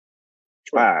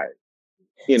 Right.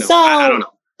 So I don't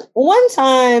know. One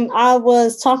time I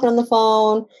was talking on the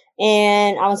phone.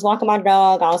 And I was walking my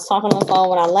dog. I was talking on the phone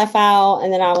when I left out.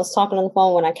 And then I was talking on the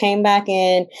phone when I came back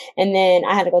in. And then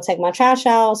I had to go take my trash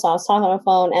out. So I was talking on the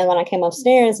phone. And when I came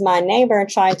upstairs, my neighbor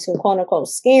tried to, quote unquote,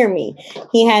 scare me.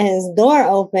 He had his door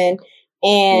open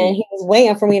and he was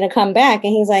waiting for me to come back.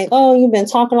 And he's like, "Oh, you've been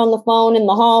talking on the phone in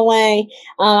the hallway.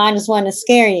 I just wanted to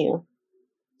scare you.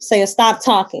 So you stop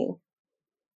talking."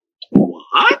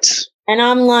 What? And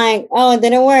I'm like, "Oh, it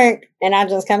didn't work." And I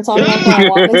just kept talking on the phone,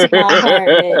 walking to my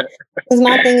apartment. Because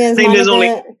my thing is, if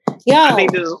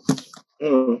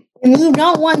you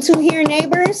don't want to hear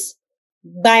neighbors,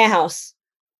 buy a house.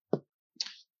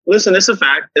 Listen, it's a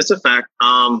fact. It's a fact.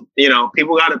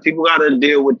 People gotta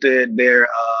deal with their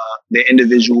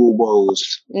individual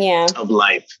woes of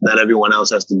life that everyone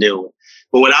else has to deal with.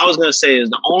 But what I was gonna say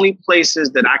is the only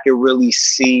places that I can really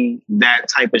see that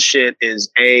type of shit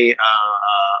is a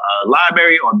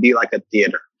library or be like a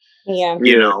theater. Yeah.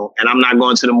 And I'm not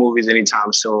going to the movies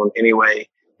anytime soon anyway.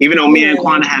 Even though me and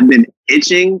Quana have been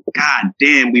itching, god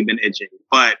damn, we've been itching.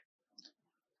 But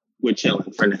we're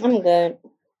chilling for now. I'm good.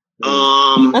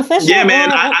 Official, yeah,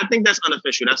 man. I think that's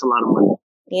unofficial. That's a lot of money.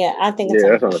 Yeah, I think it's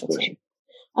unofficial.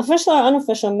 Official or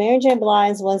unofficial, Mary J.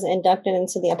 Blige was inducted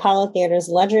into the Apollo Theater's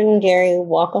legendary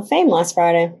Walk of Fame last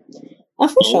Friday.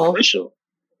 Official. Official.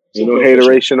 No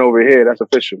hateration over here. That's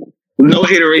official. No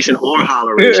hateration or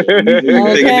holleration. You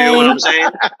know what I'm saying?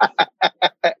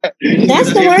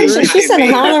 That's the word. She said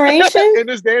holleration? In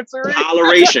this dancer?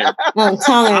 Holleration. Oh,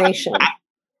 toleration.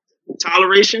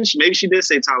 Toleration? Maybe she did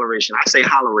say toleration. I say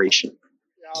holleration.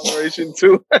 Holleration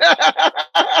too.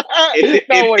 I'm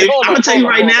going to tell you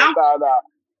right now.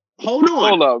 Hold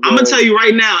on. I'm going to tell you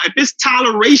right now. If it's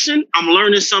toleration, I'm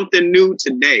learning something new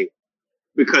today.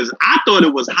 because I thought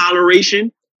it was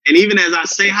holleration. And even as I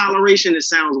say holleration, it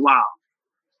sounds wild.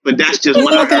 But that's just You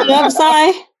what I looking heard. it up,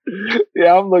 Si?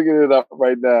 Yeah, I'm looking it up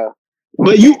right now.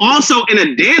 But you also in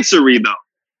a dancery, though.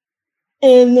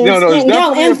 In No, it's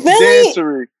definitely in a Philly,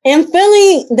 dancery. in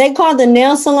Philly, they call the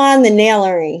nail salon the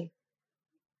nailery.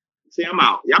 See, I'm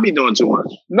out. Y'all be doing too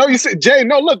much. No, you said, Jay,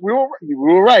 no, look, we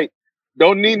were right.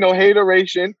 Don't need no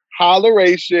hateration,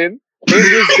 holleration in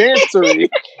this dancery.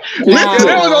 Nah.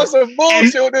 There was also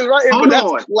bullshit with this, right? But that's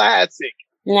on. classic.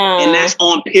 Nah. And that's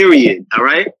on period, all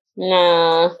right?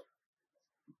 Nah.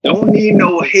 Don't need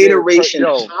no hateration,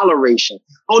 Yo. holleration.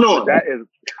 Hold on. That is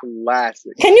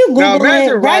classic. Can you Now, Google imagine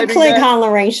it? Right writing click that.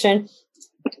 holleration.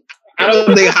 I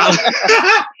don't think I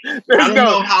don't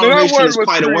know if holleration is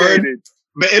quite a word,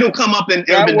 but it'll come up in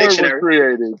That the word dictionary. was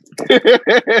created.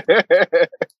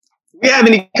 We have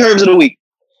any curves of the week?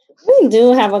 We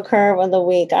do have a curve of the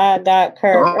week. I got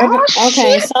curve.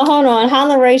 Okay, so hold on.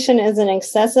 Holleration is an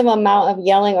excessive amount of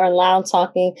yelling or loud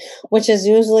talking, which is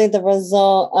usually the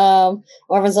result of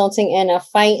or resulting in a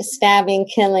fight, stabbing,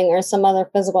 killing, or some other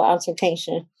physical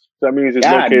altercation. That means it's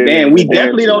God located. damn, we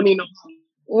definitely don't need no.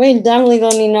 We definitely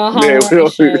don't need no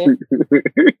holleration.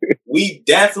 We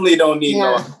definitely don't need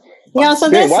no. Yo,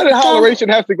 so Damn, this why did holleration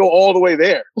have to go all the way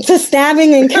there? to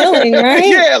stabbing and killing, right?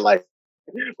 Yeah, like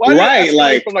why Right, did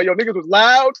like from yo niggas was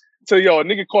loud to yo a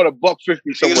nigga caught a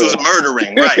 $1.50 somewhere. Niggas was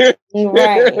murdering, right?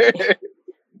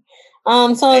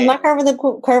 Right. So my curve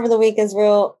of the week is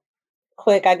real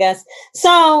quick, I guess.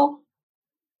 So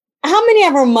how many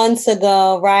ever months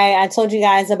ago, right? I told you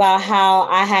guys about how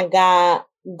I had got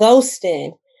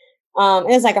ghosted. It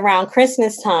was like around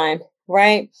Christmas time,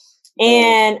 right?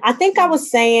 And I think I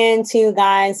was saying to you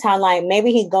guys how like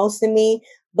maybe he ghosted me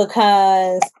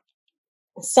because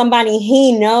somebody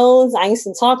he knows, I used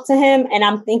to talk to him, and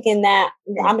I'm thinking that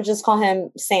I'm gonna just call him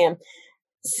Sam.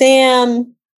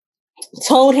 Sam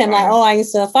told him like, oh, I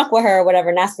used to fuck with her or whatever,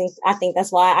 and I think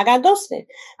that's why I got ghosted.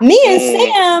 Me and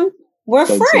Sam were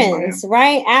friends,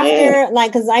 right? After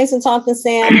like, because I used to talk to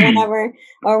Sam, whatever,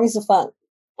 or we used to fuck.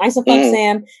 I used to fuck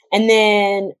Sam, and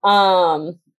then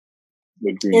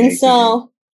and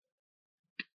so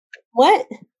what?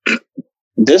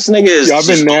 This nigga is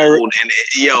just old,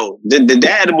 and the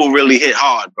edible really hit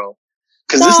hard, bro.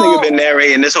 Because this nigga been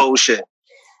narrating this whole shit.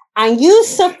 I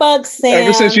used to fuck Sam.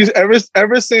 Ever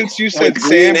since you said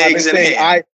Sam,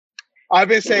 I've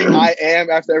been saying I am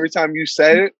after every time you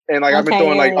said it, and like I've been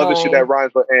throwing like other shit that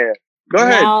rhymes with and. Go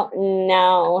ahead.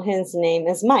 Now his name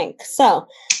is Mike. So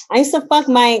I used to fuck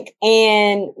Mike,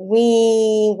 and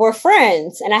we were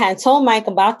friends, and I had told Mike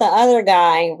about the other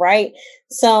guy, right?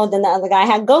 So then the other guy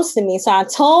had ghosted me. So I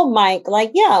told Mike,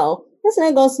 like, yo, this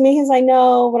nigga ghosted me. He's like,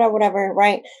 no, whatever,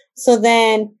 right? So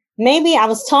then maybe I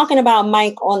was talking about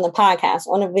Mike on the podcast,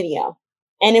 on a video,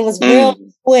 and it was real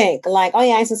quick, like, oh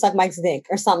yeah, I used to suck Mike's dick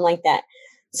or something like that.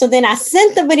 So then I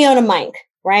sent the video to Mike,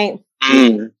 right?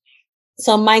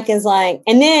 So Mike is like,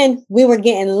 and then we were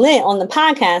getting lit on the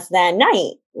podcast that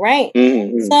night, right?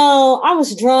 So I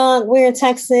was drunk, we were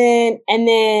texting, and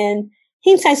then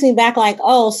he texted me back like,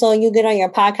 oh, so you get on your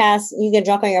podcast, you get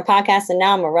drunk on your podcast, and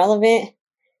now I'm irrelevant.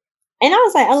 And I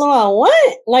was like, LOL,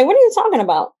 what? Like, what are you talking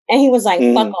about? And he was like,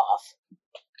 fuck off.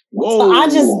 Whoa. So I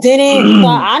just didn't,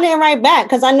 I didn't write back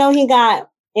because I know he got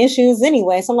issues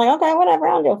anyway. So I'm like, okay, whatever,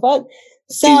 I don't give a fuck.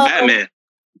 So he's Batman.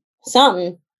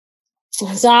 Something.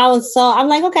 So I'm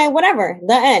like, okay, whatever,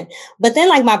 the end. But then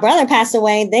like my brother passed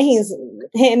away, then he's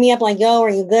hitting me up like, yo, are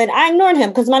you good? I ignored him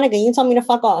because my nigga, you told me to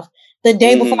fuck off the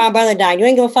day before my brother died. You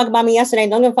ain't give a fuck about me yesterday.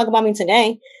 Don't give a fuck about me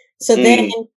today. So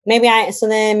then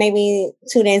maybe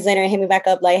 2 days later, he hit me back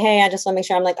up like, hey, I just want to make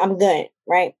sure I'm good.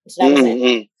 Right. So that was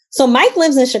it. So Mike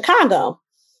lives in Chicago.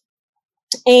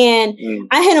 And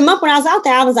I hit him up when I was out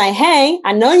there. I was like, hey,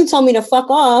 I know you told me to fuck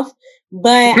off,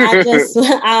 but I just,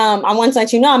 I want to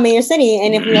let you know I'm in your city.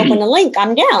 And if you open the link,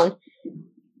 I'm down.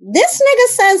 This nigga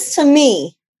says to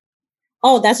me,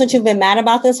 oh, that's what you've been mad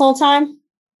about this whole time?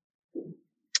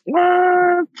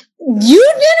 What?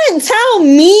 You didn't tell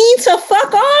me to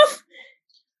fuck off?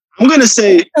 I'm going to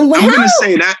say that. I'm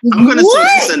going to say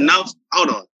that's enough. Hold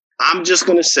on. I'm just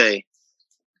going to say,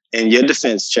 in your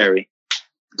defense, Cherry,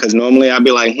 because normally I'd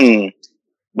be like,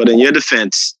 but in your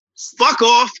defense, fuck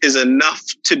off is enough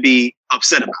to be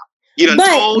upset about. You done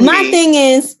told my thing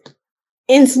is,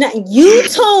 it's not, you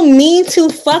told me to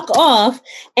fuck off,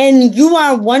 and you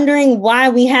are wondering why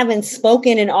we haven't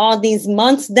spoken in all these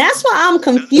months. That's what I'm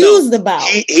confused about.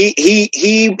 He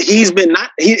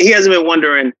hasn't been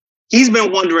wondering. He's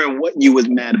been wondering what you was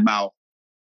mad about,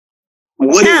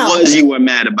 what it was you were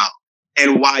mad about,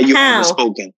 and why you haven't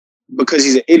spoken. Because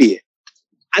he's an idiot.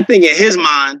 I think in his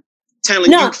mind,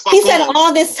 telling you fuck he said off.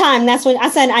 all this time. That's what I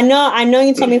said. I know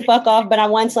you told me fuck off, but I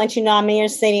want to let you know I'm in your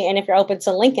city, and if you're open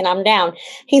to Lincoln, I'm down.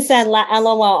 He said,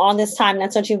 LOL, all this time.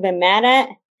 That's what you've been mad at?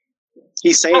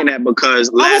 He's saying that because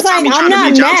I was last time like, he tried I'm to not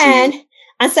reach out mad. to you.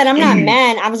 I said, I'm not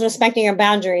mad. I was respecting your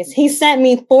boundaries. He sent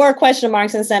me 4 question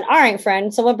marks and said, all right,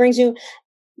 friend. So what brings you?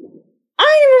 I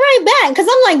didn't even write back because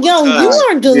I'm like, yo, you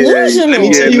are delusional. Let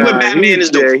me tell you what Batman is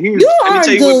doing. You are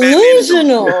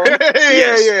delusional.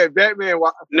 Yeah, Batman.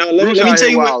 No, let me tell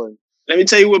you what. Let me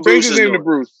tell you what Bruce is doing. To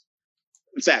Bruce.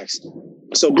 Facts.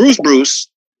 So Bruce,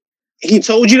 he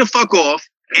told you to fuck off,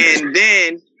 and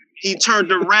then he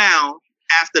turned around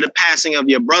after the passing of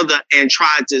your brother and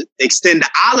tried to extend the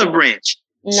olive branch.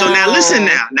 No. So now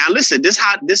listen. This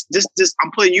how this I'm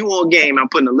putting you on game. I'm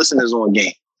putting the listeners on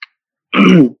game.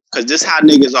 Because this how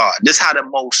niggas are. This how the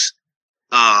most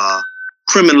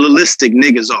criminalistic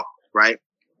niggas are, right?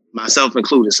 Myself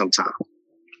included sometimes.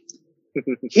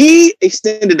 He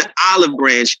extended the olive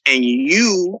branch and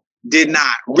you did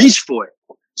not reach for it.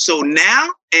 So now,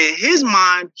 in his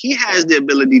mind, he has the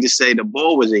ability to say the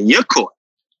ball was in your court.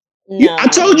 No. I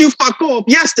told you fuck off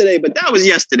yesterday, but that was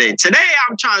yesterday. Today,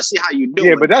 I'm trying to see how you do.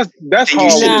 Yeah, but that's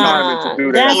horrible timing to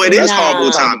do that. Oh, it is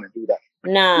horrible timing.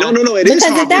 No, it is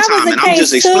horrible timing. I'm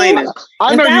just explaining.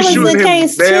 I know you shooting him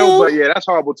bail, but yeah, that's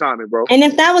horrible timing, bro. And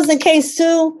if that was the case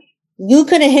too, you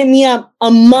could have hit me up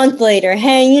a month later.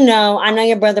 Hey, I know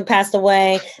your brother passed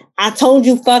away. I told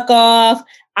you fuck off.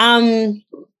 No,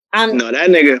 that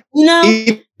nigga.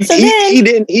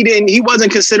 He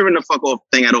wasn't considering the fuck off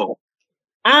thing at all.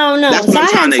 I don't know. That's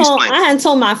what I had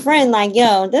told my friend, like,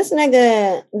 yo, this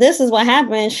nigga, this is what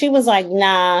happened. She was like,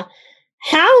 nah.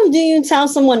 How do you tell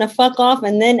someone to fuck off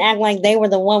and then act like they were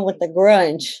the one with the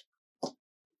grudge?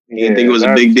 He didn't think it was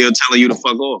a big deal telling you to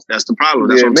fuck off. That's the problem.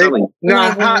 That's what I'm telling you.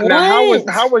 Now,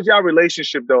 how was y'all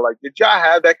relationship though? Like, did y'all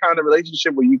have that kind of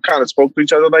relationship where you kind of spoke to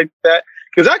each other like that?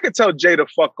 Because I could tell Jay to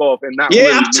fuck off and not. Yeah,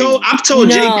 really I've told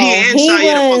JP and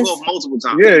Saya to fuck off multiple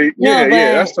times. Yeah.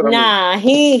 That's what I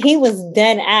mean. He was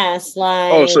dead ass.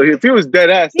 Like, oh, so if he was dead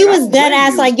ass, he was dead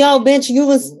ass. Like, yo, bitch, you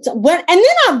was what? And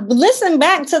then I listened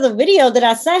back to the video that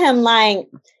I sent him. Like,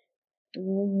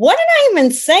 what did I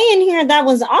even say in here? That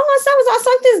was all I said was I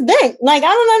sucked his dick. Like, I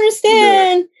don't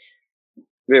understand.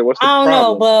 Yeah, what's the I don't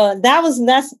problem? know, but that's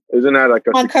isn't that like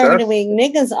a my curve of the week?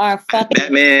 Niggas are fucking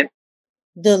Batman.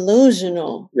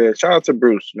 Delusional. Yeah, shout out to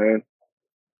Bruce, man.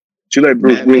 She let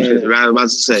Bruce. I was about to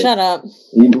say. Shut up.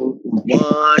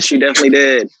 She definitely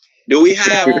did. Do we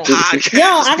have a podcast? Yo,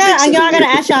 I gotta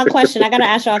ask y'all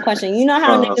a question. You know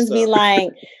how niggas be like,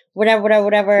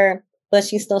 whatever, but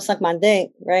she still suck my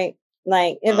dick, right?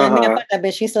 Like, if a nigga fuck that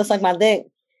bitch, she still suck my dick.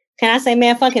 Can I say,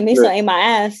 man, fucking me, still ate my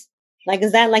ass? Like,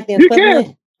 is that like the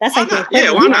equivalent? That's like the equivalent.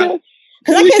 Yeah, why not?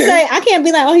 Because I can't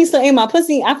be like, oh, he still ate my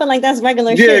pussy. I feel like that's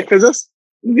regular shit. Yeah, because that's.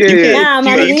 Yeah,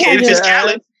 you can't if it's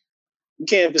Khaled. You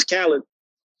can't if it's Khaled.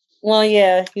 Well,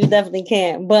 yeah, you definitely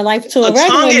can't. But like to a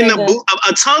regular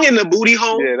a tongue in the booty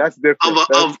hole. Yeah, that's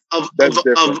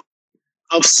different.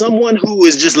 Of someone who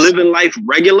is just living life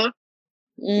regular.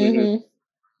 Mm-hmm.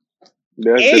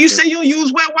 And you say you'll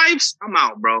use wet wipes? I'm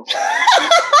out, bro.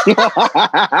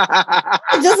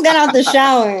 I just got out the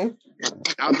shower.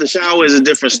 Out the shower is a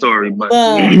different story, but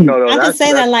I can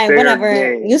say that like whatever.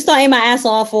 Game. You still ate my ass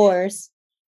on all fours.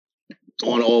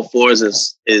 On all fours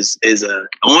is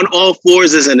on all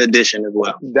fours is an addition as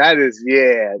well. That is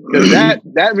because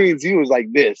that means you was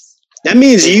like this. That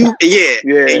means you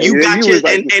and you got your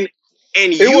like, and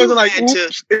it wasn't like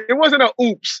oops. It wasn't a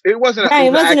oops. It wasn't right,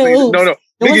 it wasn't a oops. No.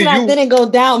 It wasn't I didn't go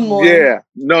down more. Yeah.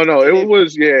 No. It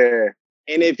was And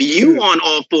if you on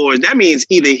all fours, that means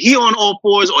either he on all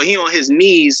fours or he on his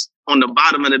knees on the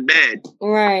bottom of the bed.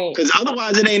 Right. Because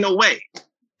otherwise it ain't no way.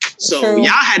 So True. Y'all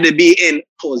had to be in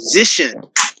position.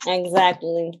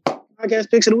 Exactly. Podcast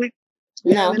picks of the week?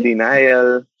 No.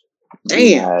 Denial.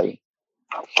 Damn.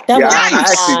 I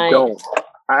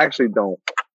actually don't.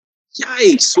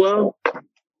 Yikes. Well,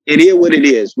 it is what it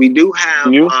is. We do have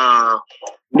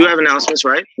announcements,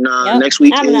 right? Next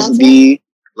week is the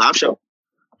live show.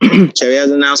 Cherry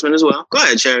has an announcement as well. Go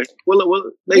ahead, Cherry.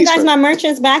 You guys, my merch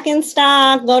is back in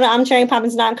stock. Go to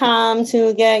I'mCherryPoppins.com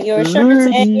to get your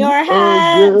shirts and your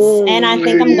hats. And I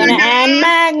think I'm going to add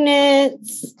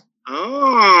magnets.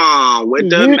 Oh, with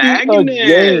the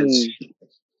magnets.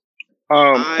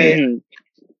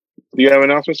 Do you have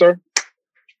an announcement, sir?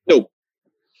 No.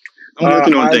 I'm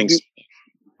working on things.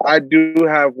 I do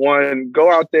have one.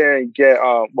 Go out there and get,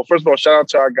 well, first of all, shout out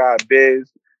to our guy, Biz.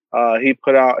 He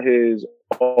put out his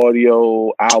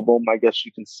audio album, I guess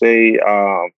you can say.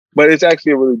 But it's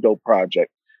actually a really dope project.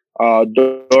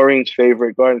 Doreen's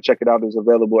Favorite. Go ahead and check it out. It's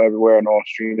available everywhere on all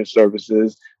streaming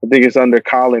services. I think it's under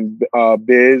Colin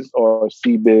Biz or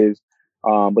C Biz.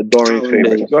 But Doreen's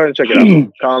Favorite. Go ahead and check it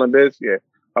out. Colin Biz, yeah.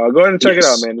 Go ahead and check it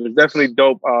out, man. It's definitely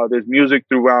dope. There's music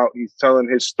throughout. He's telling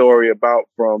his story about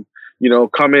from,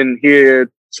 coming here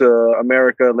to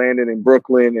America, landing in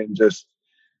Brooklyn, and just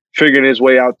figuring his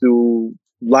way out through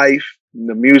life,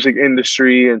 the music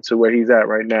industry, and to where he's at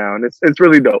right now. And it's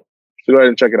really dope. So go ahead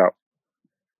and check it out.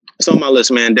 It's on my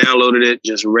list, man. Downloaded it,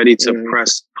 just ready to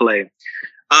press play.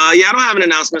 I don't have an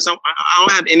announcement. I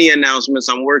don't have any announcements.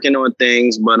 I'm working on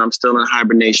things, but I'm still in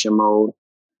hibernation mode.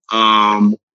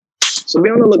 So be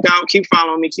on the lookout. Keep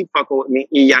following me. Keep fucking with me.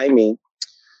 Yeah, I mean.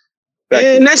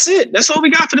 And that's it. That's all we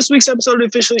got for this week's episode of the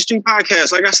Officially Street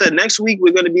Podcast. Like I said, next week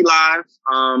we're going to be live,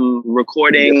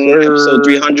 recording episode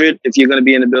 300. If you're going to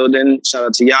be in the building, shout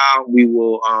out to y'all. We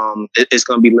will. It's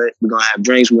going to be lit. We're going to have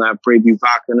drinks. We're going to have Preview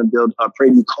vodka in the building.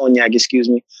 Preview cognac,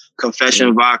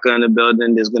 Confession vodka in the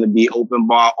building. There's going to be open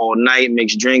bar all night.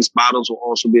 Mixed drinks. Bottles will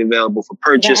also be available for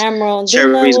purchase. The Emerald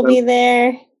Doula will be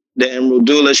there. The Emerald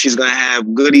Doula. She's going to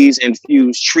have goodies,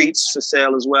 infused treats for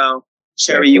sale as well.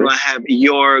 Cherry, you're going to have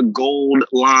your gold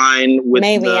line with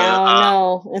maybe, the... I don't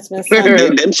know. It's been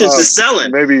selling. Them shits is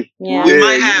selling. Maybe. Yeah. We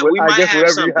might have whatever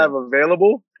something. you have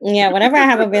available. Yeah, whatever I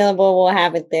have available, we'll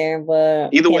have it there.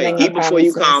 But either way, eat before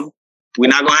you come. We're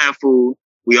not going to have food.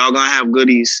 We all going to have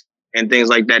goodies and things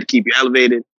like that to keep you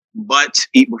elevated. But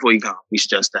eat before you come. We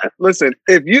suggest that. Listen,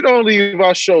 if you don't leave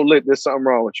our show lit, there's something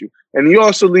wrong with you. And you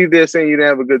also leave there saying you didn't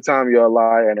have a good time, you're a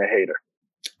liar and a hater.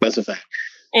 That's a fact.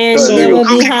 And there will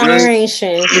be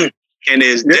holleration. And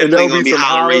there's definitely going to be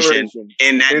holleration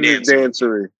in that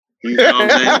dancery. You know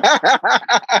what I'm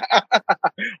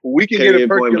saying? We can get it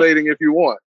percolating if you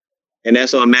want. And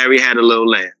that's on Mary Had a Little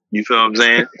Lamb. You feel what I'm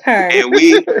saying? And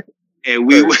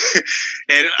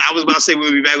I was about to say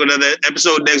we'll be back with another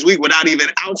episode next week without even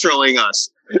outroing us.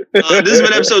 This has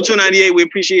been episode 298. We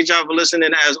appreciate y'all for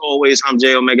listening. As always, I'm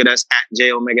J Omega. That's at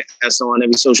J Omega S on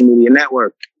every social media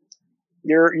network.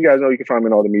 You guys know you can find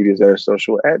me on all the medias that are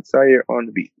social at Sire on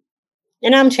the Beat.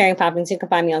 And I'm Cherry Poppins. You can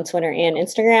find me on Twitter and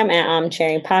Instagram at I'm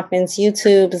Cherry Poppins.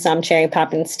 YouTube is I'm Cherry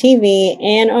Poppins TV.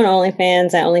 And on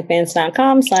OnlyFans at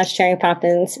onlyfans.com/Cherry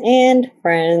Poppins and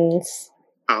friends.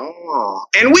 Oh,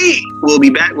 and we will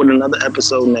be back with another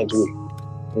episode next week.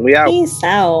 We out. Peace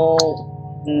out.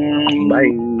 Bye.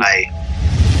 Bye.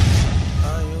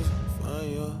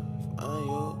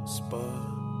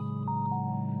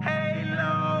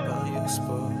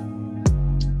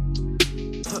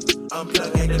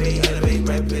 Unplug, activate, elevate,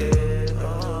 rapid.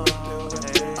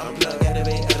 Unplug,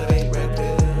 activate, elevate,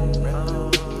 rapid.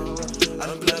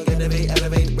 Unplug, activate,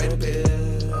 elevate, rapid.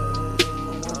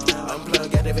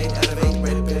 Unplug, activate, elevate,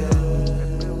 rapid.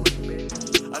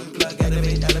 Unplug,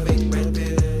 activate, elevate,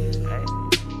 rapid.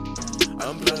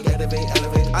 Unplug, activate,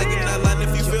 elevate. I get that line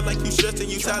if you feel like you stressed and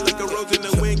you tired like a rose in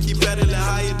the wind. Keep battling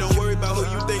higher. Don't worry about who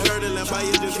you think hurdling by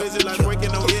you. Just visualize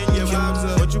working on getting your vibes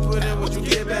up. What you put in, what you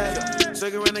get back.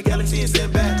 Circle around the galaxy and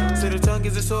stand back. Say the tongue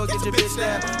is a sword, get your bitch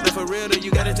stabbed. Now for real though, you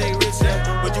gotta take risks,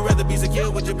 yeah. Would you rather be secure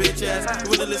with your bitch ass?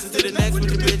 You wanna listen to the next with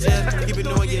your bitch ass? Keep it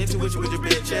knowing your intuition with your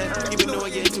bitch ass. Keep it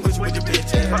knowing your intuition with your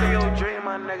bitch ass. Follow your dream,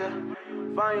 my nigga.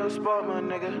 Find your spot, my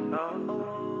nigga.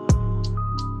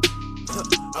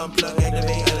 Unplug,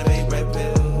 activate, elevate, rap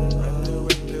pill.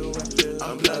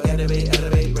 Unplug, activate,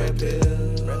 elevate, rap pill.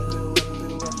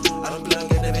 Unplug,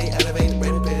 activate, elevate,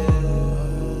 rap pill.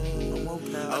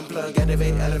 Unplug,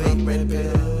 activate, elevate, red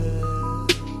pill.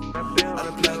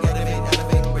 Unplug, activate,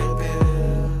 elevate, red pill.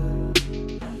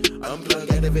 Unplug,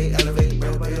 activate, elevate,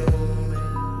 red pill.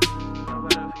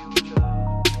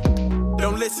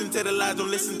 Don't listen to the lies, don't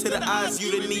listen to the eyes.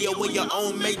 You the Neo in your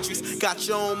own matrix. Got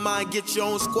your own mind, get your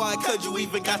own squad, cause you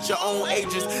even got your own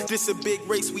agents. This a big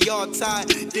race, we all tied.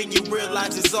 Then you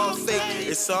realize it's all fake.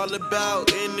 It's all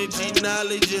about energy,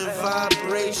 knowledge, and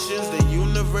vibrations. The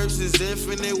universe is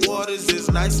infinite waters. It's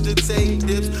nice to take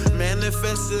dips.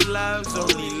 Manifested lives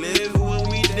only live when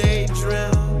we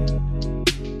daydream.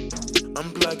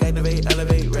 Unplug, activate,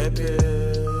 elevate, red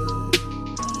pill.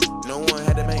 No one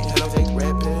had to make hello take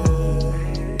red pill.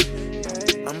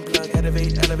 Unplug,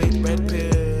 activate, elevate, red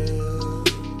pill.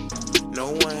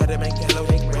 No one had to make hello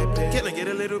take red pill. Can I get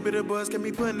a little bit of buzz? Can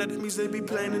be putting out the music, be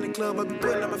playing in the club. I be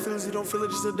putting out my feelings, you don't feel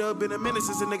it, just a dub. Been a minute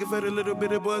since a nigga felt a little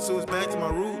bit of buzz, so it's back to my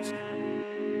roots.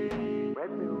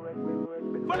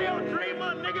 Follow your dream,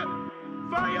 my nigga.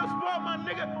 Find your spot, my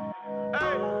nigga.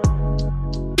 Hey.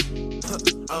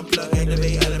 Unplug,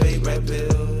 activate, elevate, red pill.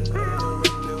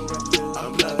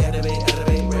 Unplug, activate,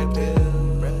 elevate, red pill.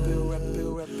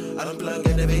 Unplug,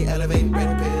 activate, elevate,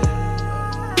 red pill.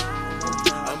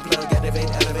 Unplug, activate,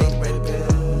 elevate.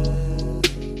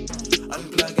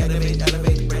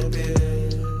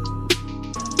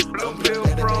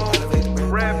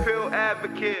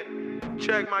 kid.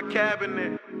 Check my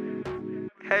cabinet.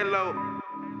 Halo,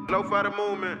 low for the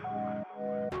movement.